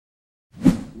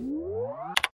So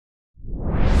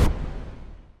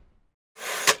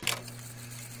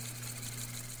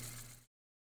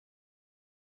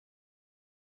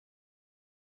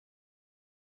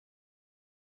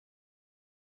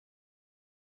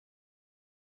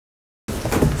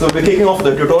we're kicking off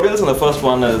the tutorials, and the first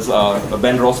one is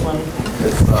Ben Rossman.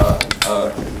 It's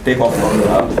a takeoff from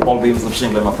Paul Beam's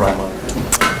Switching Lemma primer.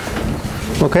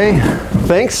 Okay,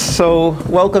 thanks. So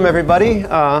welcome everybody.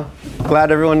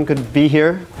 Glad everyone could be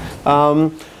here.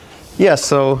 Yes,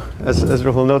 so as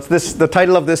Rahul notes, the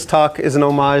title of this talk is an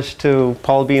homage to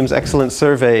Paul Beam's excellent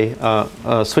survey,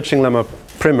 Switching Lemma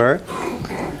primer.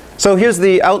 So here's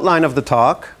the outline of the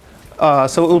talk.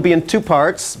 So it will be in two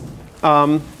parts.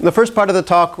 The first part of the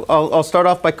talk, I'll start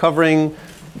off by covering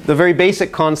the very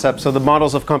basic concepts. So the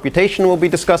models of computation we'll be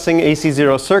discussing,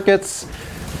 AC0 circuits,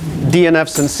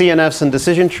 DNFs and CNFs and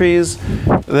decision trees,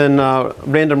 then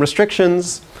random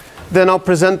restrictions. Then I'll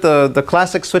present the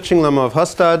classic switching lemma of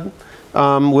Hustad.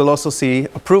 We'll also see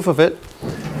a proof of it.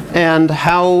 And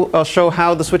I'll show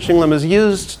how the switching lemma is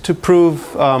used to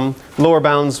prove lower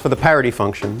bounds for the parity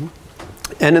function.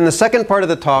 And in the second part of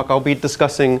the talk, I'll be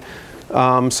discussing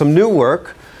some new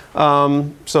work,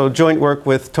 so joint work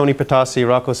with Tony Patassi,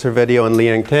 Rocco Cervedio, and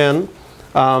Liang Tan.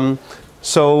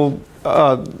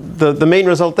 The main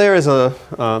result there is a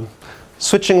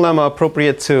switching lemma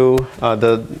appropriate to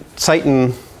the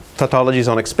Zeiten tautologies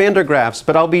on expander graphs,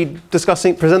 but I'll be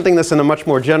presenting this in a much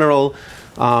more general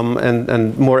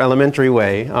and more elementary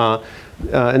way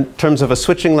in terms of a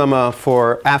switching lemma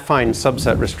for affine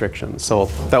subset restrictions. So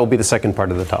that will be the second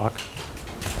part of the talk.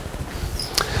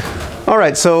 All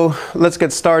right, so let's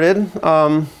get started.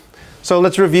 So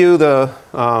let's review the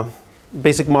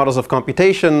basic models of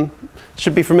computation. It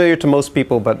should be familiar to most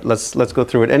people, but let's go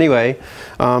through it anyway.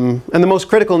 And the most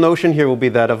critical notion here will be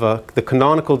that of the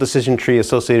canonical decision tree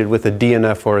associated with a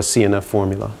DNF or a CNF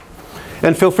formula.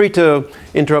 And feel free to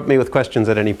interrupt me with questions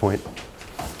at any point.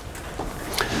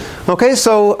 Okay,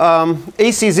 so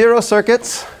AC0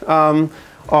 circuits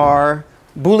are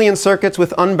Boolean circuits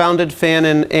with unbounded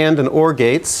fan-in and OR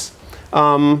gates.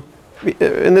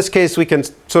 In this case, we can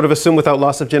sort of assume without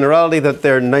loss of generality that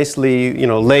they're nicely,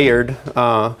 layered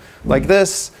like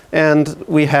this, and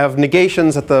we have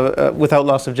negations at the without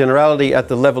loss of generality at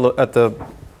the level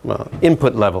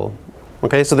input level.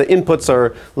 Okay, so the inputs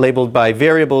are labeled by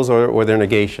variables or their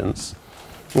negations.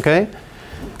 Okay,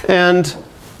 and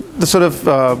the sort of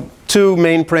two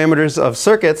main parameters of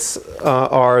circuits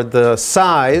are the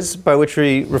size, by which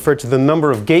we refer to the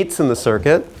number of gates in the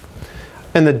circuit,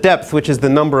 and the depth, which is the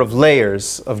number of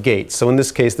layers of gates. So in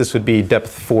this case, this would be depth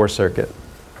 4 circuit.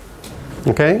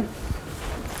 Okay?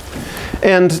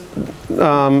 And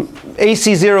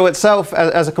AC0 itself,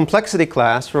 as a complexity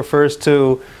class, refers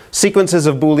to sequences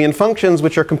of Boolean functions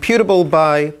which are computable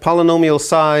by polynomial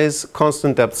size,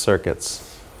 constant depth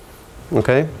circuits.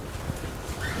 Okay?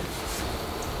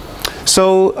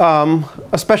 So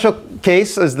a special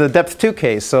case is the depth 2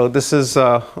 case. So this is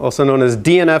also known as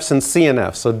DNFs and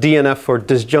CNFs. So DNF for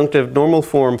disjunctive normal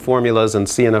form formulas and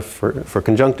CNF for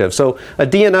conjunctive. So a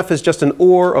DNF is just an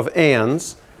OR of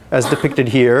ands, as depicted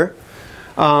here.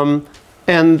 And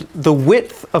the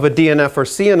width of a DNF or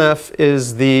CNF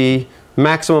is the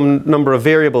maximum number of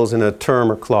variables in a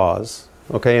term or clause.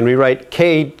 Okay, and we write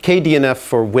K DNF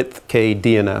for width K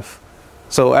DNF.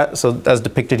 So as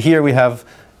depicted here, we have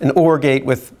an OR gate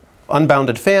with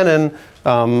unbounded fan-in,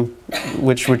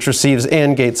 which receives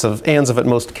AND gates of ands of at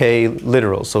most k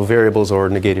literals, so variables or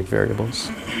negated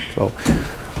variables. So,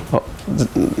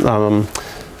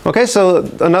 okay, so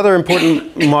another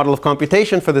important model of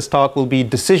computation for this talk will be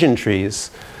decision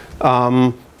trees.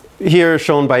 Here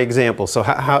shown by example. So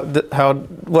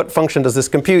what function does this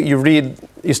compute?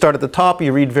 You start at the top,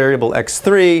 you read variable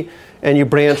x3, and you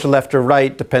branch left or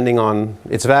right depending on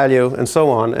its value, and so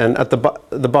on. And at the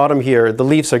bottom here, the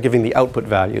leaves are giving the output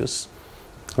values.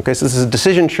 Okay, so this is a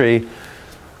decision tree.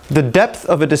 The depth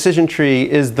of a decision tree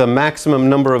is the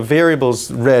maximum number of variables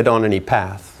read on any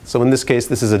path. So in this case,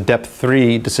 this is a depth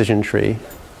 3 decision tree.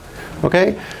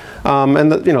 Okay,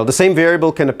 and the same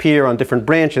variable can appear on different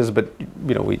branches, but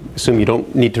we assume you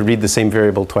don't need to read the same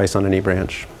variable twice on any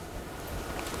branch.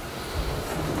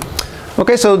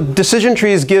 Okay, so decision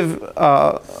trees give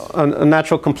a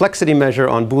natural complexity measure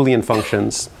on Boolean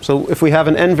functions. So if we have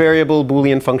an n-variable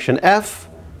Boolean function f,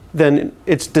 then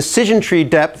its decision tree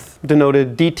depth,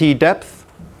 denoted dt depth,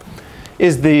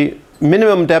 is the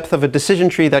minimum depth of a decision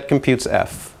tree that computes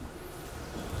f.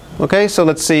 Okay, so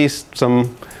let's see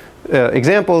some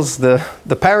examples. The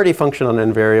parity function on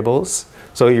n variables.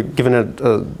 So you're given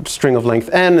a string of length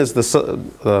n is the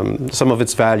sum of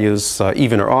its values,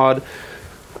 even or odd.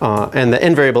 and the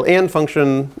n variable and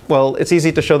function, well, it's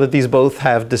easy to show that these both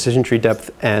have decision tree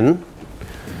depth n.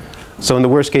 So in the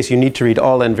worst case, you need to read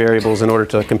all n variables in order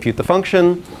to compute the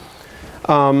function.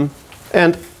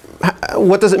 And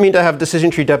what does it mean to have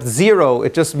decision tree depth 0?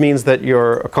 It just means that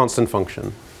you're a constant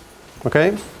function.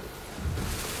 Okay?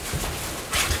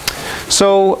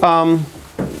 So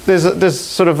there's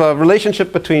sort of a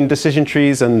relationship between decision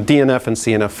trees and DNF and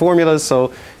CNF formulas.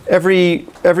 So every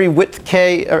width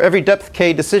k, or every depth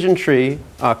k decision tree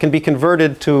can be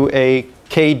converted to a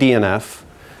k DNF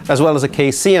as well as a k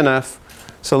CNF.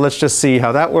 So let's just see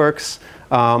how that works.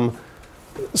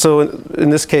 So in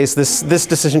this case, this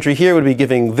decision tree here would be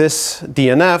giving this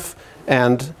DNF,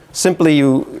 and simply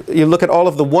you look at all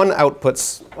of the one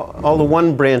outputs, all the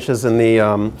one branches in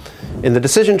the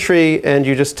decision tree, and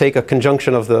you just take a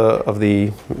conjunction of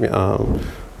the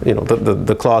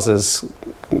clauses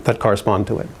that correspond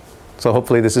to it. So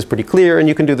hopefully this is pretty clear, and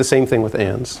you can do the same thing with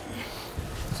ands.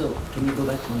 So can you go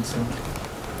back one slide?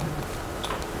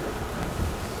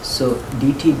 So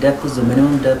dt depth is the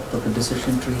minimum depth of the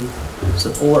decision tree.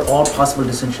 So over all possible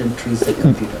decision trees that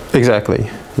compute. Exactly.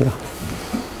 Yeah.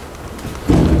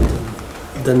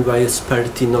 Then why is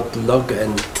parity not log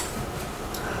n?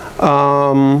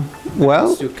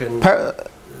 Well, you can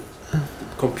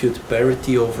compute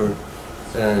parity over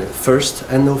first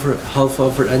n over half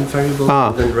over n variable,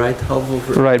 and then right half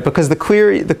over. Right, because the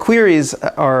queries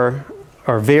are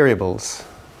variables.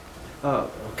 Oh.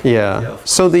 Yeah.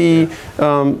 So the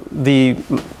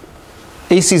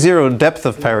AC0 depth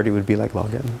of parity would be like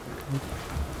log n.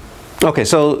 Okay.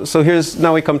 So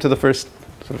now we come to the first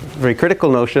sort of very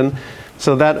critical notion.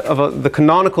 So that of the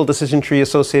canonical decision tree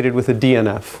associated with a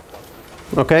DNF.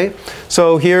 Okay.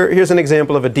 So here's an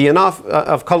example of a DNF.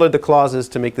 I've colored the clauses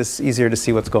to make this easier to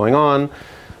see what's going on.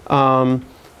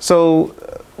 So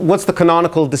what's the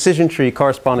canonical decision tree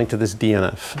corresponding to this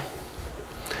DNF?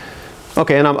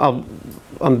 Okay, and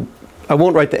I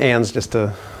won't write the ands just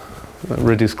to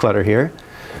reduce clutter here.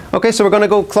 Okay, so we're going to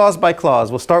go clause by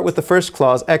clause. We'll start with the first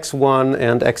clause, x1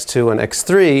 and x2 and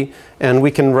x3, and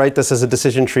we can write this as a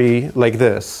decision tree like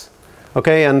this.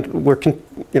 Okay, and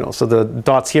so the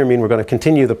dots here mean we're going to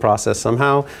continue the process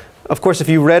somehow. Of course, if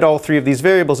you read all three of these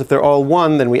variables, if they're all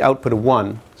 1, then we output a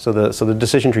 1. So the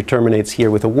decision tree terminates here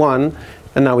with a 1,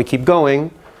 and now we keep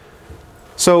going.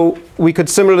 So we could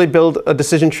similarly build a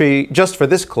decision tree just for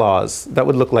this clause that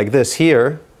would look like this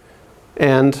here.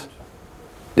 And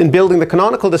in building the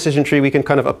canonical decision tree, we can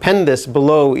kind of append this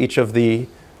below each of the,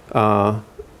 at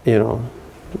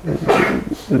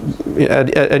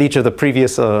each of the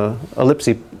previous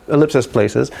ellipsis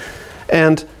places.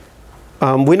 And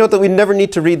we note that we never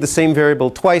need to read the same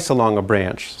variable twice along a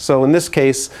branch. So in this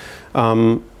case,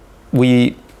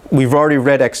 we've already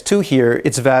read x2 here.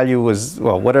 Its value was,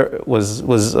 well, was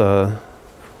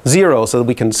 0, so that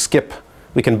we can skip,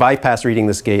 we can bypass reading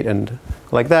this gate and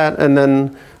like that. And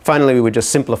then finally, we would just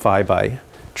simplify by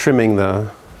trimming the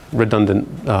redundant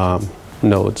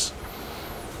nodes.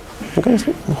 Okay,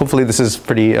 so hopefully this is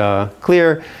pretty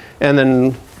clear. And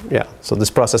then, yeah, so this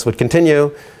process would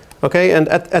continue. Okay, and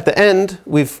at the end,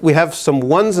 we have some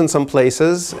 1s in some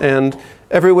places, and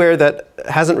everywhere that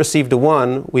hasn't received a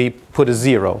 1, we put a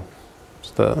 0.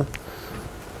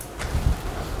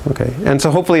 Okay, and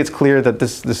so hopefully it's clear that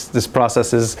this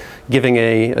process is giving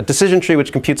a decision tree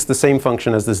which computes the same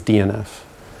function as this DNF.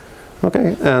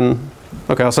 Okay, and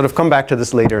okay, I'll sort of come back to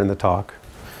this later in the talk.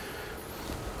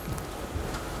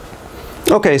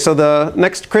 Okay, so the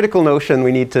next critical notion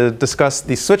we need to discuss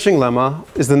the switching lemma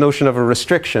is the notion of a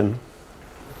restriction.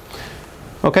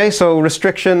 Okay, so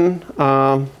restriction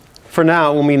for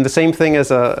now will mean the same thing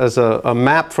as a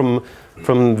map from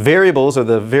variables or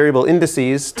the variable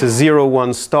indices to 0,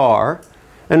 1, star.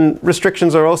 And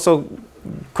restrictions are also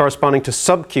corresponding to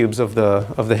subcubes of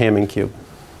the Hamming cube.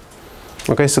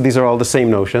 Okay, so these are all the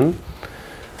same notion.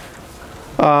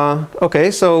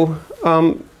 Okay, so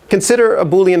consider a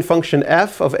Boolean function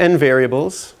f of n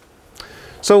variables.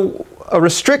 So a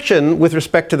restriction with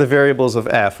respect to the variables of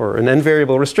f, or an n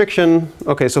variable restriction,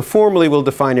 okay, so formally we'll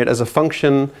define it as a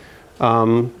function,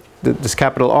 this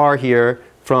capital R here,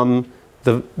 from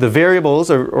the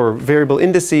variables or variable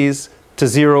indices to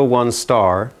 0, 1,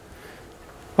 star.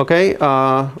 Okay,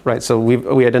 right, so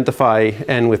we identify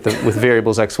n with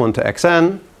variables x1 to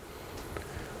xn.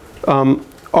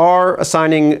 R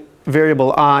assigning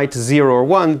variable I to 0 or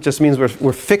 1 just means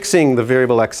we're fixing the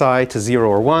variable xi to 0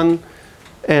 or 1.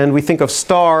 And we think of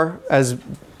star as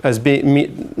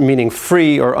meaning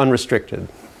free or unrestricted.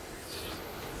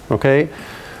 Okay?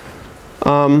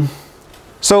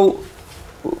 So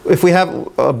if we have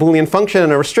a Boolean function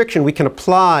and a restriction, we can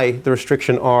apply the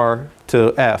restriction R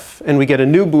to f, and we get a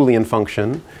new Boolean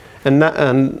function,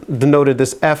 and denoted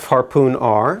this f harpoon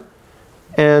r,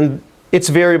 and its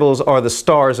variables are the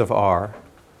stars of r.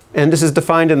 And this is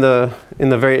defined in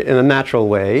a natural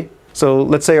way. So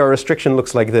let's say our restriction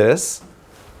looks like this.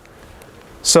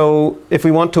 So if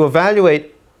we want to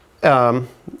evaluate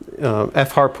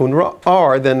f harpoon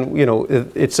r, then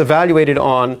it's evaluated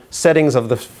on settings of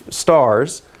the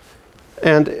stars,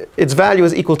 and its value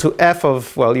is equal to f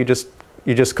of, well, you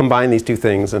just combine these two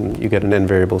things and you get an n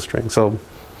variable string. So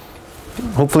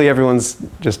hopefully everyone's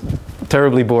just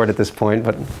terribly bored at this point,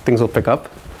 but things will pick up.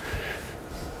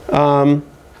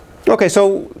 Okay,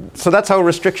 so that's how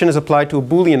restriction is applied to a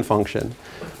Boolean function.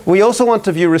 We also want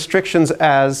to view restrictions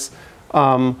as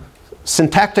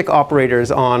syntactic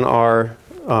operators on our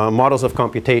models of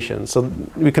computation. So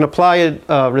we can apply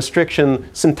a restriction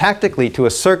syntactically to a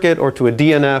circuit or to a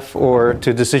DNF or to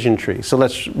a decision tree. So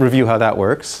let's review how that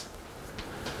works.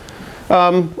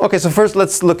 Okay, so first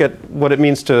let's look at what it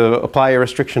means to apply a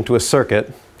restriction to a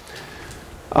circuit.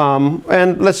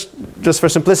 And let's just for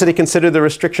simplicity consider the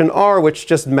restriction R, which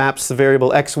just maps the variable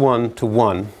x1 to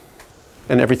 1,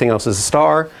 and everything else is a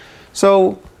star.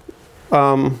 So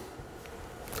that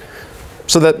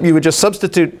you would just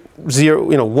substitute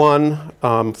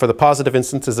 1 for the positive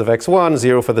instances of x1,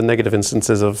 0 for the negative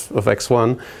instances of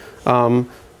x1.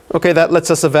 Okay, that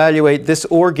lets us evaluate this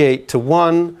OR gate to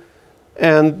 1,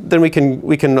 and then we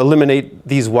can eliminate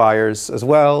these wires as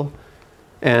well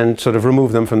and sort of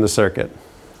remove them from the circuit.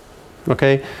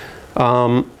 Okay,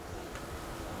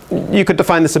 you could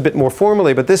define this a bit more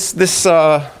formally, but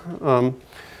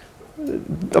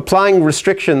applying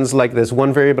restrictions like this,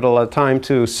 one variable at a time,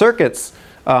 to circuits,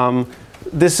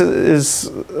 this is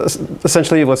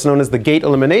essentially what's known as the gate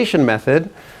elimination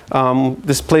method.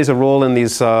 This plays a role in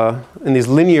these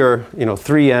linear,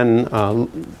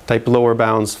 3n type lower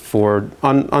bounds for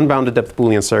unbounded depth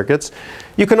Boolean circuits.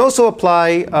 You can also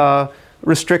apply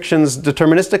restrictions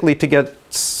deterministically to get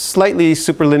slightly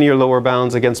superlinear lower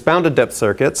bounds against bounded depth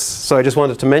circuits. So I just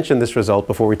wanted to mention this result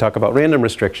before we talk about random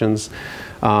restrictions.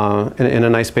 In a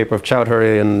nice paper of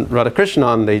Chowdhury and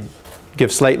Radhakrishnan, they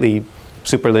give slightly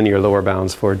superlinear lower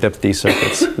bounds for depth D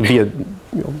circuits via.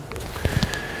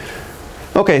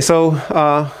 Okay, so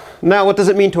now what does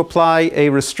it mean to apply a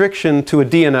restriction to a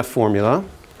DNF formula?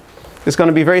 It's going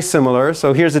to be very similar.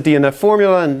 So here's a DNF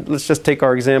formula, and let's just take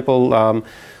our example.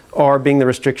 R being the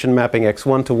restriction mapping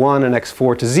x1 to 1 and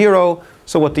x4 to 0.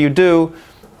 So what do?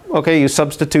 Okay, you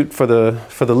substitute for the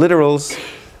literals,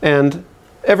 and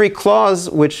every clause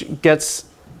which gets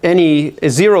a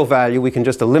 0 value we can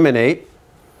just eliminate.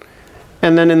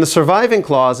 And then in the surviving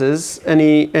clauses,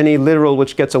 any literal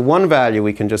which gets a 1 value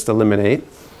we can just eliminate.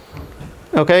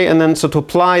 Okay, and then so to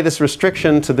apply this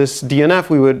restriction to this DNF,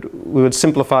 we would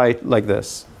simplify like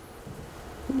this.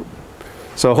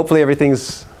 So hopefully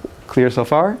everything's clear so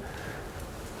far?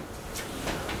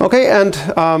 Okay, and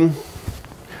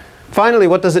finally,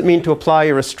 what does it mean to apply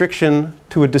a restriction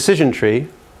to a decision tree?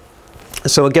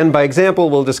 So again, by example,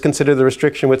 we'll just consider the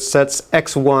restriction which sets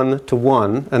x1 to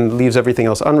 1 and leaves everything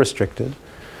else unrestricted.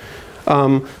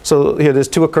 So here there's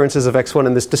two occurrences of x1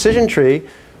 in this decision tree.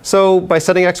 So by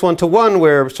setting x1 to 1,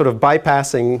 we're sort of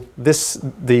bypassing the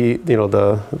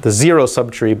 0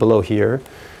 subtree below here.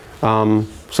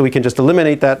 So we can just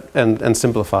eliminate that and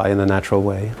simplify in the natural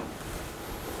way.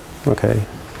 Okay.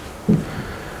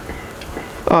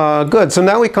 Good. So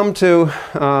now we come to,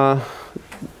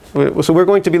 so we're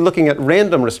going to be looking at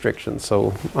random restrictions.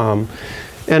 So,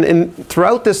 and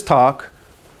throughout this talk,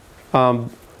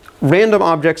 random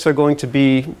objects are going to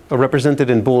be represented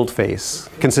in boldface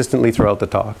consistently throughout the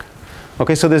talk.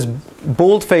 Okay, so this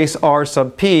boldface R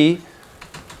sub p,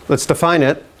 let's define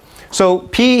it. So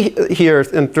p here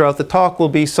and throughout the talk will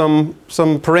be some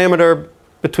parameter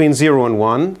between 0 and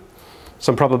 1,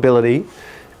 some probability.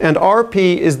 And rp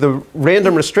is the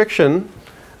random restriction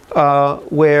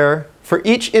where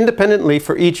independently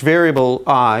for each variable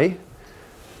I,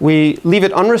 we leave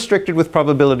it unrestricted with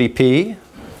probability p,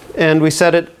 and we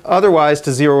set it otherwise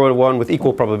to 0 or 1 with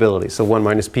equal probability, so 1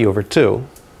 minus p over 2.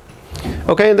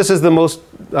 Okay, and this is the most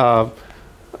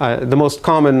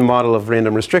common model of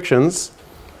random restrictions.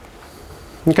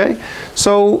 Okay,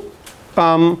 so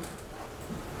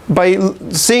by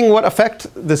seeing what effect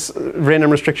this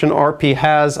random restriction RP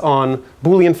has on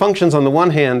Boolean functions on the one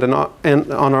hand and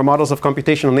on our models of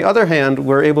computation on the other hand,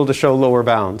 we're able to show lower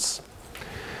bounds.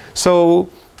 So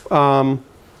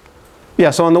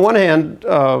so on the one hand,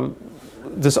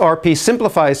 this RP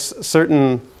simplifies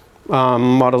certain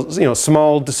models,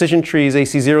 small decision trees,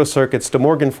 AC0 circuits, De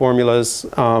Morgan formulas,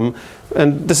 and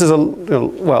this is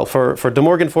well, for De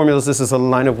Morgan formulas, this is a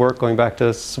line of work going back to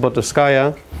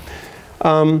Subotovskaya.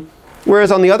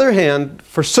 Whereas on the other hand,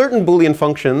 for certain Boolean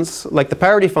functions, like the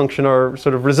parity function, are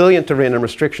sort of resilient to random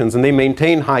restrictions, and they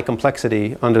maintain high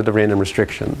complexity under the random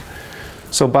restriction.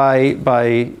 So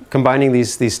by combining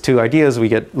these two ideas, we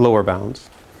get lower bounds.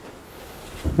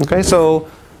 Okay, so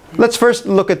let's first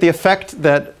look at the effect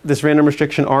that this random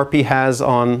restriction RP has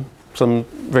on some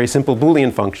very simple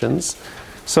Boolean functions.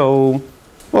 So,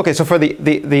 okay, so for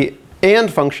the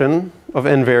AND function of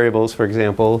n variables, for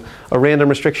example, a random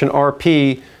restriction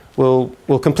RP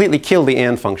will completely kill the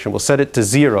AND function. We'll set it to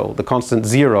 0, the constant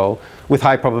 0, with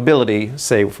high probability,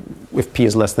 say if p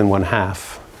is less than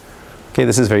 1/2. Okay,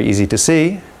 this is very easy to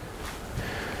see.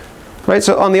 Right,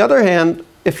 so on the other hand,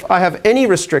 if I have any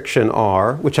restriction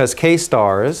R, which has k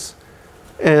stars,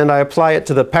 and I apply it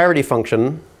to the parity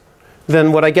function,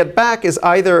 then what I get back is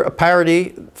either a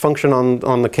parity function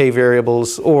on the k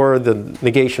variables or the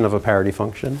negation of a parity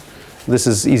function. This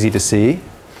is easy to see.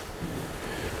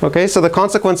 Okay, so the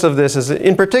consequence of this is,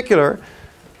 in particular,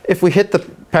 if we hit the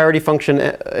parity function,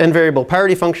 n variable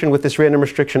parity function with this random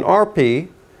restriction RP,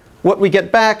 what we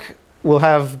get back will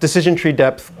have decision tree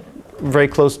depth very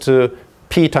close to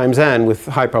p times n with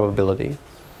high probability.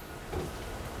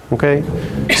 Okay,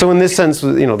 so in this sense,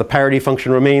 the parity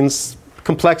function remains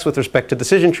complex with respect to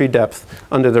decision tree depth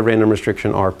under the random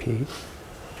restriction RP.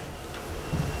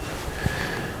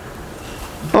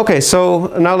 Okay, so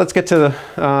now let's get to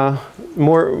the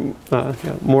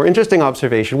more interesting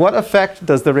observation. What effect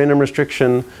does the random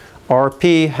restriction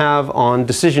RP have on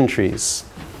decision trees?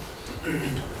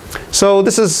 So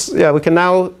this is, we can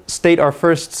now state our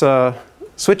first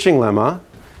switching lemma.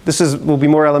 This will be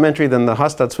more elementary than the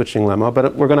Hastad switching lemma,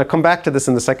 but we're going to come back to this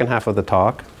in the second half of the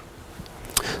talk.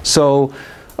 So,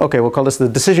 okay, we'll call this the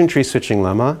decision tree switching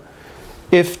lemma.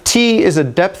 If T is a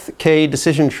depth k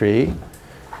decision tree,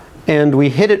 and we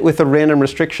hit it with a random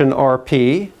restriction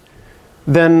RP,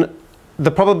 then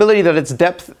the probability that its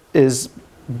depth is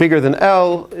bigger than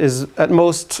L is at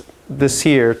most this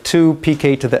here, 2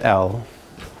 pk to the L.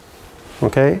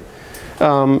 Okay?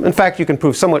 In fact, you can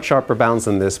prove somewhat sharper bounds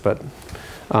than this, but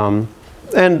and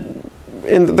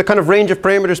in the kind of range of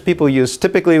parameters people use,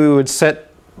 typically we would set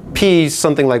p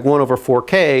something like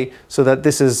 1/4k, so that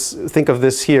this is, think of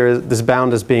this here, this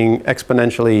bound as being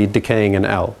exponentially decaying in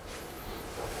L.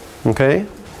 Okay?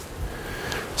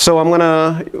 So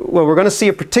we're gonna see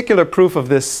a particular proof of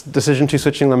this decision tree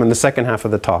switching lemma in the second half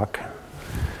of the talk.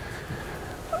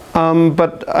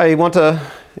 But I want to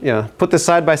put this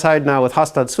side by side now with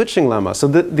Hastad switching lemma. So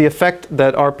the effect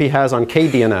that RP has on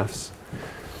k-DNFs.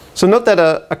 So note that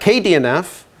a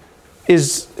k-DNF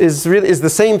is the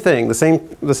same thing,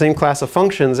 the same class of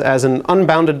functions as an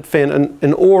unbounded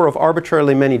an OR of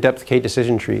arbitrarily many depth k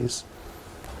decision trees.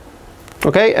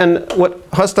 Okay, and what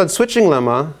Hastad switching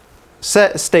lemma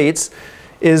states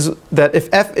is that if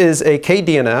f is a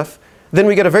k-DNF, then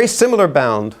we get a very similar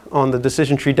bound on the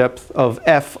decision tree depth of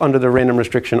f under the random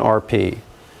restriction RP.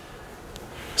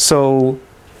 So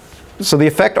the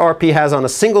effect RP has on a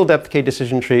single depth k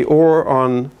decision tree or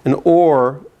on an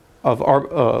OR of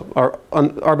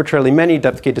arbitrarily many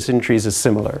depth k decision trees is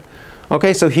similar.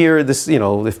 Okay, so here this,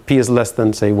 if p is less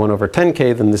than say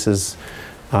 1/10k, then this is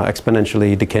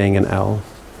exponentially decaying in L.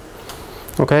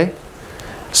 Okay,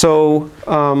 so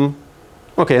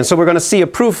okay, and so we're going to see a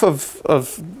proof of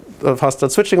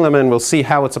Hastad switching lemma, and we'll see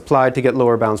how it's applied to get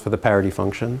lower bounds for the parity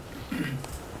function.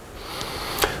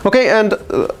 Okay, and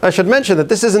I should mention that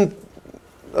this isn't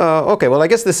okay. Well, I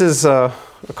guess this is a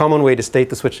common way to state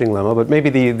the switching lemma, but maybe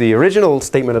the original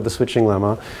statement of the switching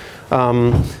lemma.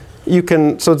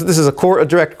 So this is a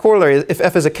direct corollary. If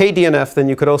f is a k-DNF, then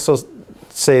you could also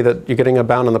say that you're getting a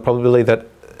bound on the probability that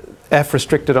f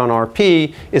restricted on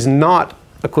RP is not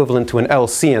equivalent to an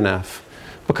LCNF,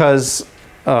 because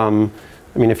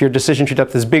if your decision tree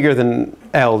depth is bigger than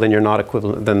L, then you're not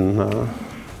equivalent.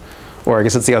 Or I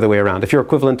guess it's the other way around. If you're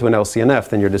equivalent to an LCNF,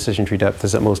 then your decision tree depth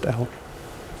is at most L.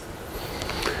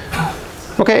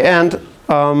 Okay, and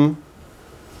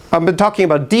I've been talking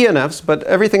about DNFs, but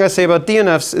everything I say about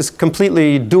DNFs is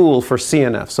completely dual for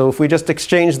CNF. So if we just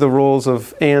exchange the roles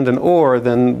of AND and OR,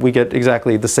 then we get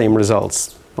exactly the same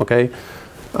results. Okay.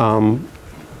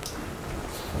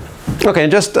 Okay,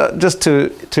 and just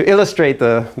to illustrate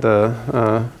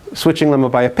the switching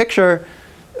lemma by a picture,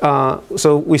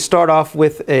 so we start off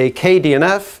with a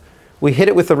k-DNF. We hit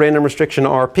it with a random restriction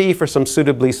RP for some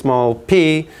suitably small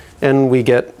p, and we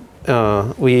get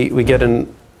an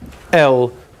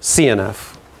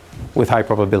LCNF with high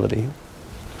probability.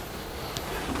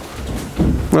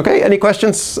 Okay, any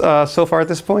questions so far at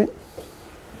this point?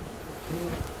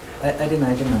 I didn't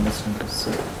understand this.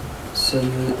 So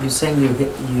you're saying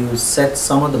you set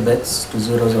some of the bits to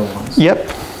zeros or ones? Yep.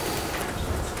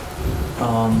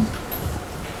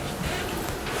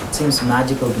 It seems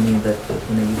magical to me that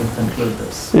you can conclude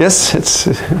this. Yes,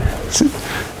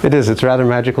 it is. It's rather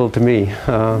magical to me.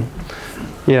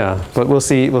 Yeah, but we'll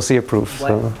see a proof.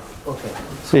 So. Okay.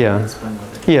 So yeah.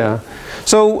 Yeah.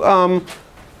 So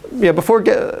yeah, before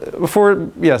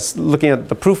looking at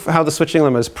the proof, how the switching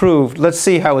lemma is proved, let's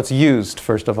see how it's used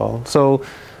first of all. So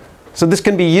this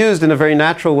can be used in a very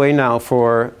natural way now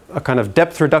for a kind of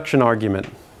depth reduction argument.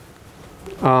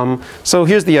 So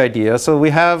here's the idea. So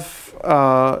we have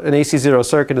an AC0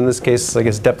 circuit, in this case, I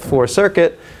guess depth 4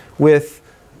 circuit, with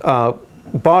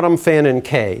bottom fan in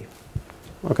K.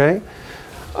 Okay?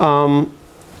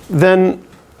 Then,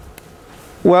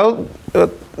 well,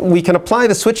 we can apply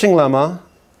the switching lemma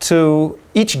to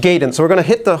each gate. And so we're going to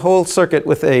hit the whole circuit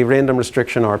with a random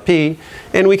restriction RP.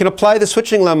 And we can apply the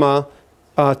switching lemma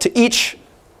to each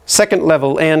second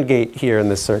level AND gate here in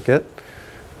this circuit.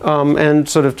 And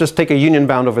sort of just take a union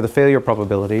bound over the failure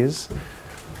probabilities.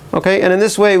 Okay, and in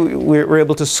this way we're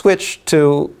able to switch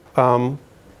to an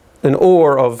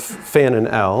OR of fan in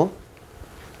L.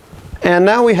 And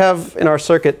now we have in our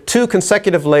circuit 2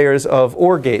 consecutive layers of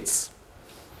OR gates.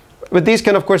 But these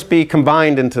can of course be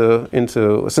combined into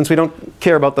since we don't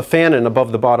care about the fan in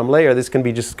above the bottom layer, this can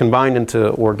be just combined into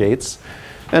OR gates.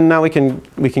 And now we can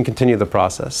continue the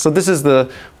process. So this is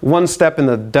the one step in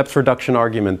the depth reduction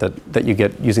argument that you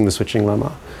get using the switching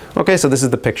lemma. Okay, so this is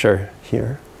the picture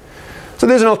here. So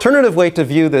there's an alternative way to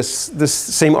view this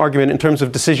same argument in terms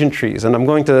of decision trees. And I'm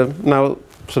going to now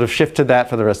sort of shift to that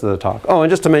for the rest of the talk. Oh, and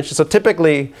just to mention, so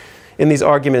typically in these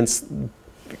arguments,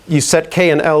 you set K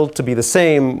and L to be the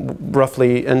same,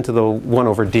 roughly n to the 1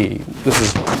 over d. This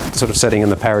is sort of setting in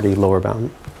the parity lower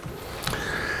bound.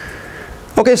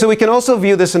 Okay, so we can also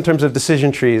view this in terms of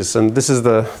decision trees, and this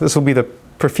will be the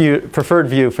preferred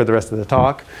view for the rest of the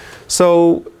talk.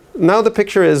 So now the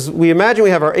picture is, we imagine we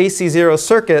have our AC0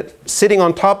 circuit sitting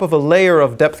on top of a layer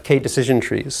of depth K decision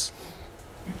trees.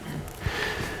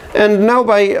 And now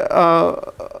by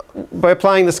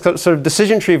applying this sort of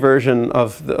decision tree version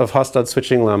of Hofstade's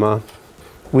switching lemma,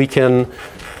 we can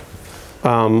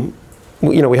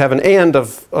we have an AND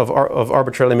of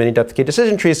arbitrarily many depth K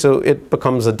decision trees, so it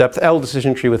becomes a depth L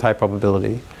decision tree with high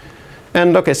probability.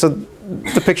 And okay, so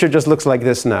the picture just looks like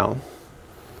this now.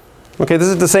 Okay, this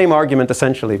is the same argument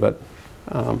essentially, but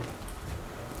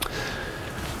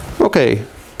okay,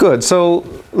 good. So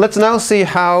let's now see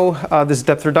how this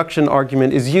depth reduction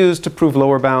argument is used to prove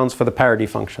lower bounds for the parity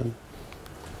function.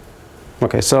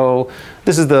 Okay, so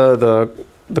this is the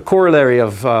corollary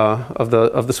of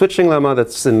the switching lemma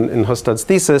that's in Hofstade's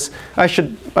thesis. I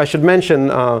should mention,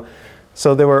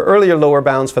 so there were earlier lower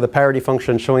bounds for the parity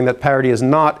function showing that parity is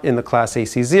not in the class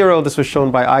AC0. This was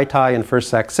shown by Itai and first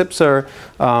Sachs-Sipser,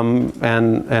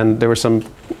 and there were some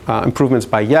improvements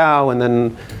by Yao, and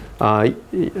then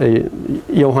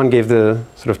Johann gave the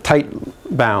sort of tight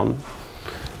bound.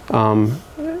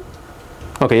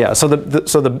 Okay, yeah. So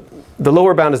the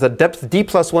lower bound is that depth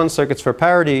d+1 circuits for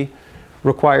parity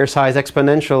require size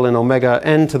exponential in omega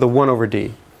n to the 1 over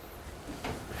d.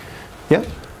 Yeah?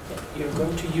 You're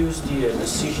going to use the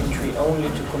decision tree only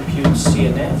to compute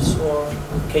CNFs or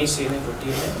KCNF or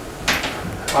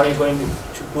DNF? Are you going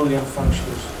to Boolean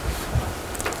functions?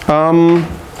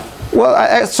 Well,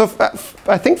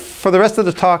 I think for the rest of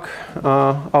the talk,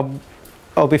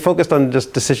 I'll be focused on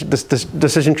just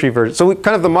decision tree version. So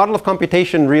kind of the model of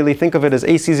computation, really think of it as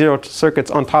AC0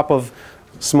 circuits on top of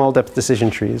small depth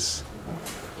decision trees.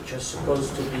 Just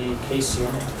supposed to be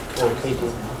KCNF or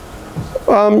KDNF?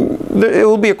 It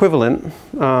will be equivalent.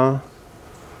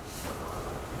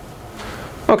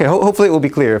 Okay, hopefully it will be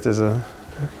clear if there's a...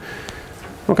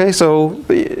 Okay, so...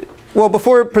 Well,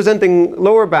 before presenting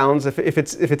lower bounds, if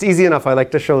it's easy enough, I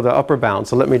like to show the upper bound.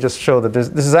 So let me just show that this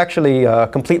is actually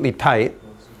completely tight.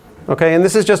 Okay, and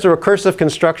this is just a recursive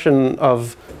construction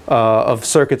of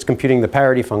circuits computing the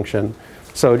parity function.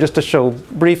 So just to show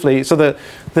briefly, so the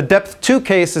depth 2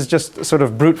 case is just sort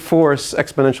of brute force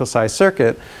exponential size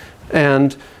circuit,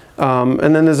 and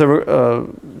then there's a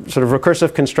sort of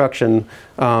recursive construction.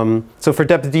 So for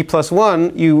depth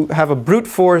d+1, you have a brute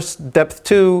force depth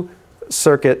 2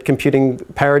 circuit computing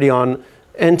parity on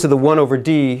n to the 1 over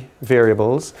d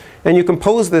variables, and you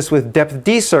compose this with depth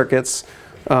d circuits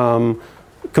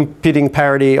computing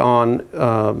parity on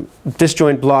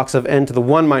disjoint blocks of n to the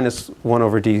 1 minus 1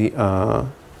 over d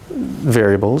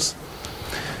variables.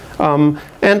 And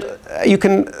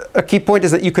a key point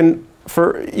is that you can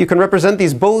represent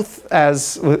these both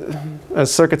as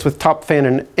circuits with top fan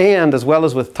in AND as well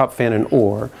as with top fan in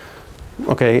OR.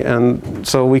 Okay, and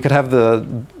so we could have the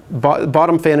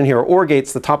bottom fan in here are OR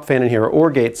gates, the top fan in here are OR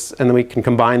gates, and then we can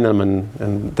combine them,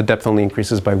 and the depth only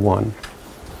increases by 1.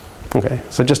 Okay,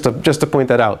 so just to point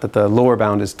that out, that the lower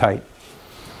bound is tight.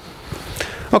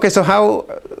 Okay, so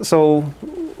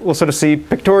we'll sort of see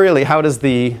pictorially how does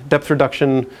the depth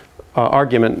reduction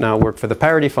argument now work for the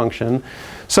parity function.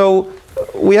 So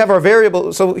we have our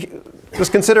variable. So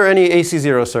just consider any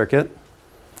AC0 circuit,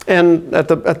 and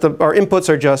our inputs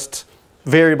are just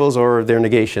variables or their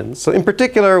negations. So in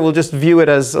particular, we'll just view it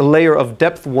as a layer of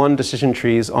depth 1 decision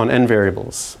trees on n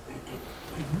variables.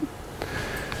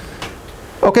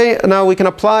 Okay, now we can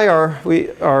apply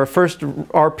our first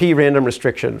RP random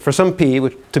restriction for some p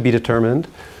to be determined.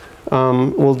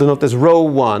 We'll denote this rho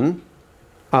 1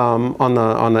 on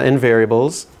the n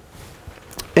variables.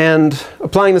 And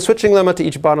applying the switching lemma to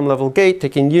each bottom level gate,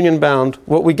 taking union bound,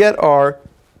 what we get are,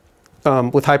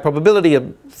 with high probability, a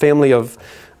family of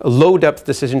low depth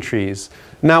decision trees.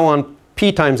 Now on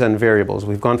p times n variables.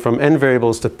 We've gone from n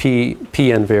variables to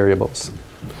pn variables.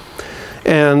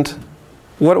 And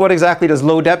what exactly does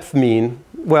low depth mean?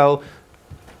 Well,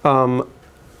 for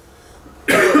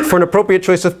an appropriate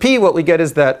choice of p, what we get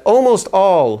is that almost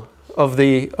all of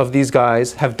these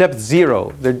guys have depth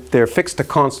 0. They're fixed to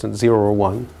constant, 0 or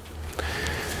 1.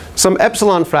 Some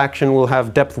epsilon fraction will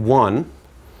have depth 1.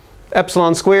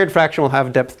 Epsilon squared fraction will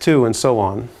have depth 2, and so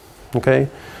on. Okay,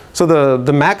 so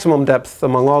the maximum depth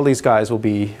among all these guys will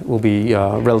be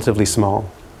relatively small.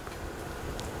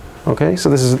 Okay, so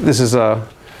this is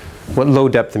what low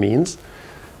depth means.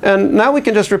 And now we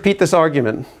can just repeat this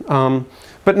argument.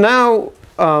 But now,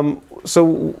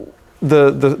 so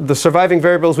the surviving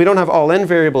variables, we don't have all n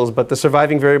variables, but the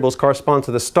surviving variables correspond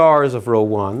to the stars of rho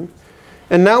 1.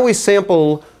 And now we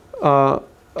sample a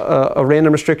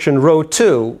random restriction rho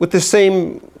 2 with the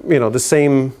same,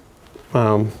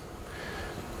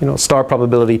 star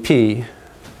probability p.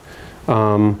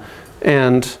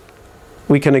 And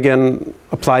we can again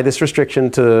apply this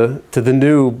restriction to the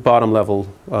new bottom level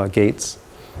gates,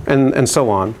 and so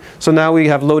on. So now we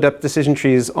have low depth decision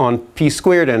trees on p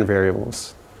squared n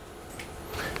variables.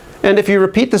 And if you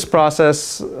repeat this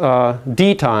process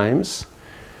d times,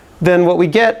 then what we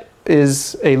get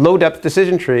is a low depth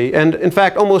decision tree, and in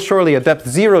fact almost surely a depth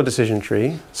 0 decision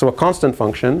tree, so a constant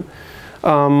function,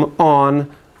 on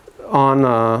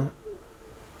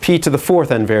p to the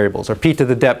 4th n variables, or p to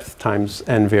the depth times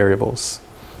n variables.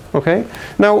 Okay?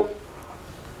 Now,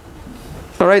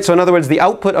 all right, so in other words, the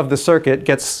output of the circuit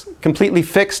gets completely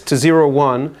fixed to 0,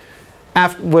 1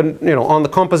 on the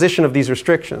composition of these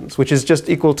restrictions, which is just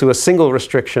equal to a single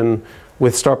restriction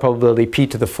with star probability p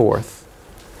to the 4th.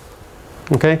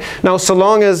 Okay? Now, so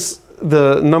long as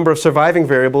the number of surviving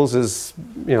variables is,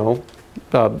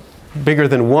 bigger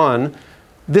than 1,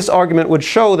 this argument would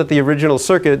show that the original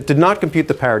circuit did not compute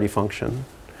the parity function.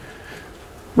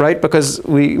 Right? Because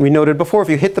we noted before, if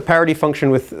you hit the parity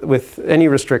function with any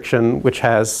restriction which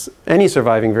has any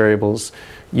surviving variables,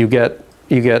 you get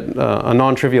a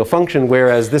non-trivial function,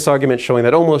 whereas this argument showing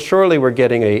that almost surely we're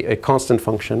getting a constant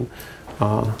function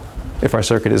if our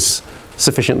circuit is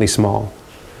sufficiently small.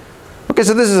 Okay,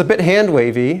 so this is a bit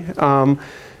hand-wavy.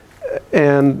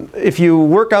 And if you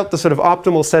work out the sort of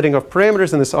optimal setting of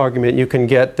parameters in this argument, you can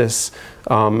get this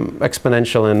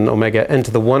exponential in omega n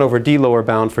to the 1 over d lower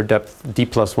bound for depth d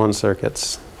plus 1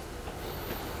 circuits.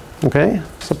 Okay,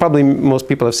 so probably most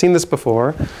people have seen this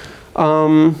before.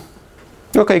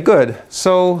 Okay, good.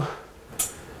 So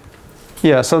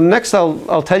yeah, so next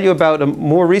I'll tell you about a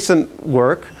more recent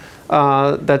work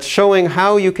that's showing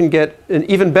how you can get an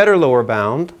even better lower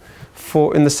bound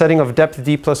in the setting of depth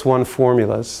d plus 1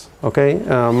 formulas. Okay,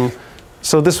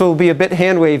 so this will be a bit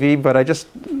hand-wavy, but it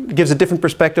gives a different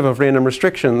perspective of random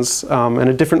restrictions and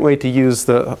a different way to use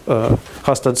the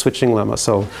Hastad switching lemma.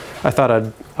 So I thought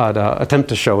I'd attempt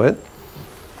to show it.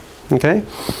 Okay.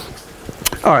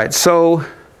 All right. So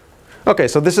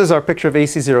this is our picture of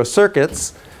AC0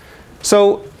 circuits.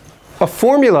 So a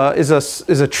formula is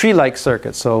a tree-like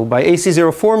circuit. So by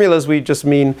AC0 formulas, we just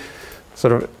mean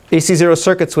sort of AC0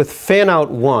 circuits with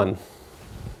fan-out 1.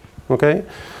 Okay?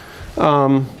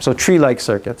 So tree-like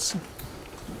circuits.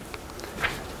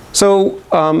 So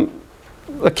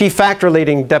a key fact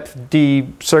relating depth D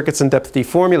circuits and depth D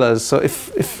formulas. So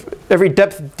if every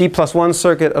depth D plus 1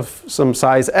 circuit of some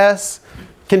size S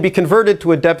can be converted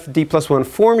to a depth D plus 1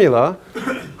 formula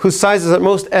whose size is at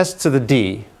most S to the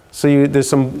D. So there's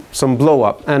some blow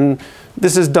up. And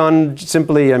this is done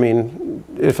simply, I mean,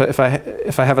 if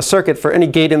I have a circuit for any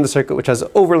gate in the circuit which has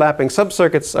overlapping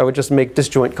subcircuits, I would just make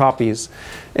disjoint copies.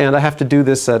 And I have to do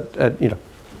this for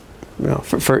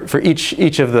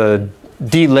each of the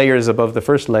D layers above the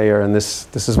first layer, and this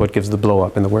is what gives the blow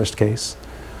up in the worst case.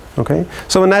 Okay?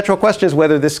 So a natural question is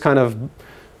whether this kind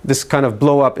of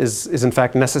blow up is in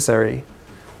fact necessary,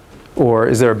 or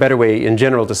is there a better way in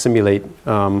general to simulate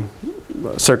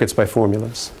circuits by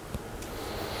formulas.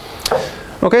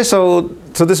 Okay, so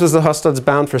this was the Hustad's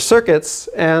bound for circuits,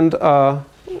 and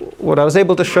what I was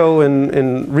able to show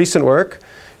in recent work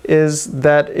is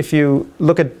that if you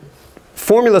look at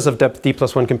formulas of depth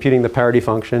d+1 computing the parity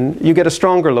function, you get a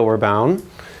stronger lower bound.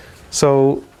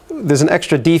 So there's an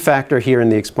extra d factor here in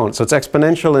the exponent. So it's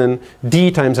exponential in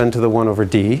d times n to the 1 over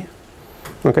d.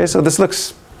 Okay, so this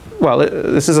looks, well,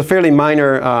 this is a fairly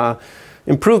minor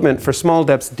improvement for small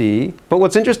depths d. But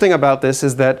what's interesting about this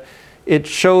is that it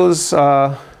shows,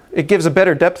 it gives a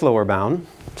better depth lower bound.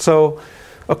 So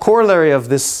a corollary of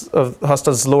this, of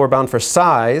Hustad's lower bound for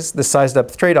size, the size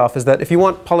depth trade-off, is that if you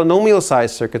want polynomial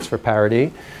size circuits for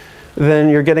parity, then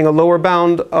you're getting a lower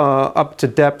bound up to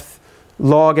depth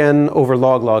log n over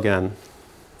log n.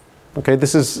 Okay,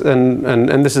 this is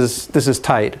this is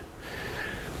tight.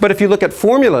 But if you look at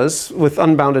formulas with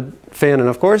unbounded Fanon,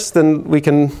 of course, then we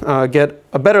can get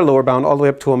a better lower bound all the way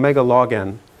up to omega log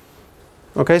n.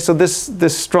 Okay, so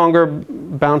this stronger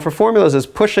bound for formulas is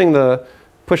pushing the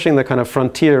kind of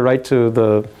frontier right to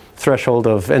the threshold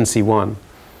of NC1.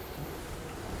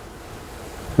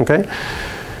 Okay,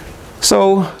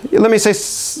 so let me say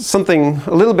something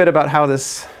a little bit about how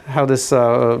this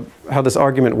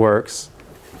argument works.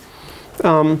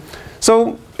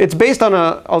 So it's based on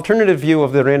an alternative view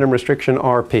of the random restriction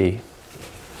RP.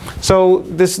 So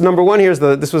this number one here is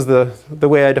this was the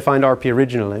way I defined RP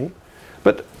originally,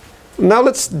 but now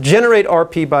let's generate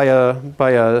RP by a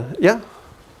yeah.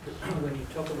 When you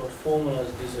talk about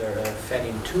formulas, these are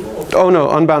Fanon 2? Or oh no,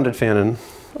 unbounded Fanon.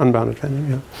 Unbounded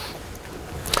Fanon,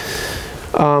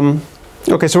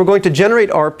 yeah. Okay, so we're going to generate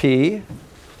RP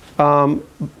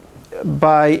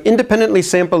by independently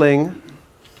sampling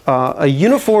a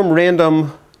uniform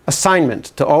random assignment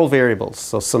to all variables.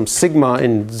 So some sigma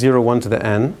in 0, 1 to the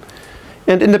n.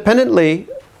 And independently,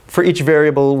 for each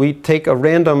variable, we take a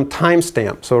random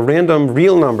timestamp, so a random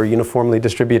real number uniformly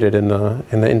distributed in the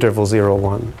interval 0,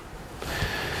 1.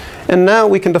 And now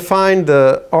we can define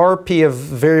the RP of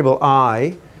variable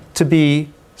I to be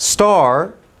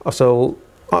star, so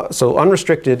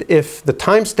unrestricted, if the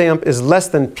timestamp is less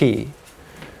than p.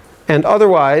 And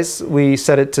otherwise, we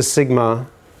set it to sigma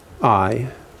I.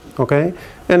 Okay?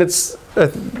 And it's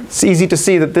easy to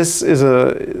see that this is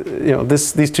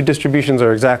these two distributions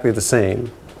are exactly the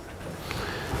same.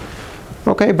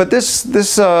 Okay, but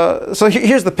so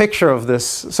here's the picture of this.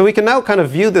 So we can now kind of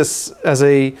view this as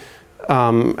a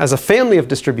family of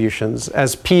distributions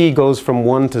as p goes from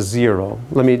 1 to 0.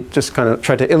 Let me just kind of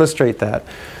try to illustrate that.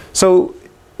 So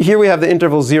here we have the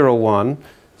interval 0, 1.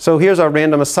 So here's our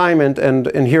random assignment,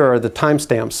 and here are the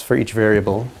timestamps for each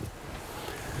variable.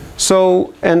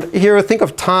 So, and here think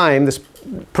of time, this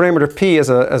parameter p as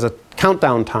a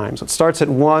countdown time. So it starts at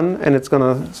 1, and it's going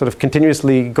to sort of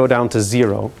continuously go down to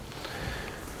 0.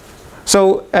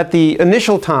 So at the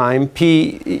initial time,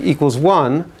 p equals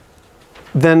 1,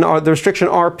 then the restriction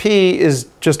RP is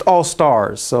just all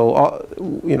stars. So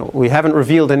we haven't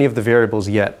revealed any of the variables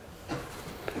yet.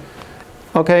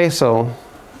 Okay, so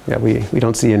yeah, we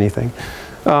don't see anything.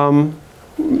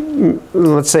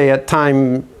 Let's say at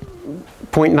time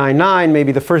 0.99,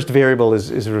 maybe the first variable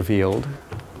is revealed.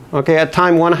 Okay, at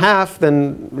time 1/2,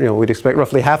 then we'd expect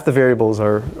roughly half the variables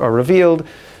are revealed.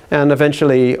 And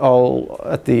eventually, all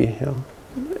at the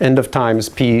end of times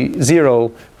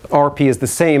p0, RP is the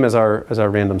same as our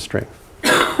random string.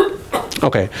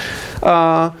 Okay,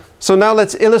 so now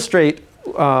let's illustrate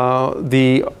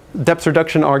the depth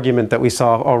reduction argument that we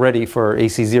saw already for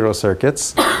AC0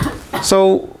 circuits.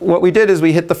 So what we did is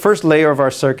we hit the first layer of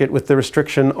our circuit with the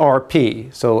restriction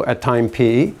RP, so at time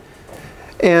p,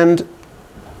 and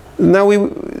now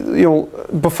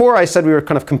before I said we were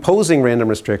kind of composing random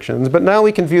restrictions, but now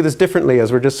we can view this differently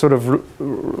as we're just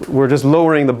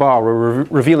lowering the bar. We're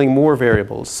revealing more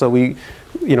variables. So we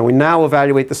now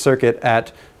evaluate the circuit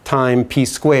at time p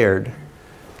squared,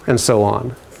 and so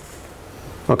on.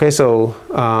 Okay, so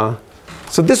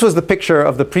this was the picture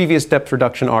of the previous depth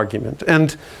reduction argument,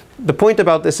 and the point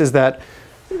about this is that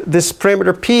this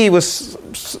parameter p was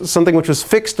something which was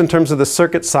fixed in terms of the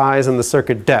circuit size and the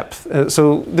circuit depth.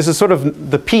 So this is sort of,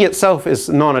 the p itself is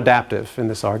non-adaptive in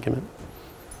this argument.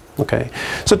 Okay,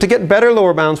 so to get better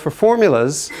lower bounds for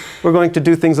formulas, we're going to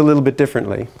do things a little bit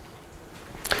differently.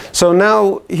 So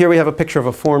now here we have a picture of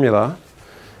a formula,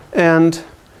 and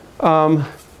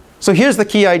so here's the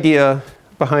key idea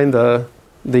behind the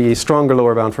stronger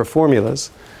lower bound for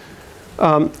formulas.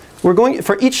 We're going,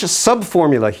 for each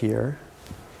sub-formula here,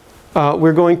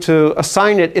 we're going to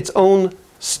assign it its own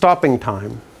stopping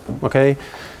time. Okay,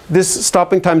 this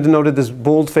stopping time denoted this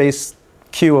boldface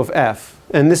Q of f,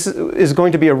 and this is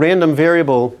going to be a random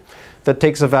variable that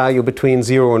takes a value between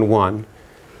 0 and 1.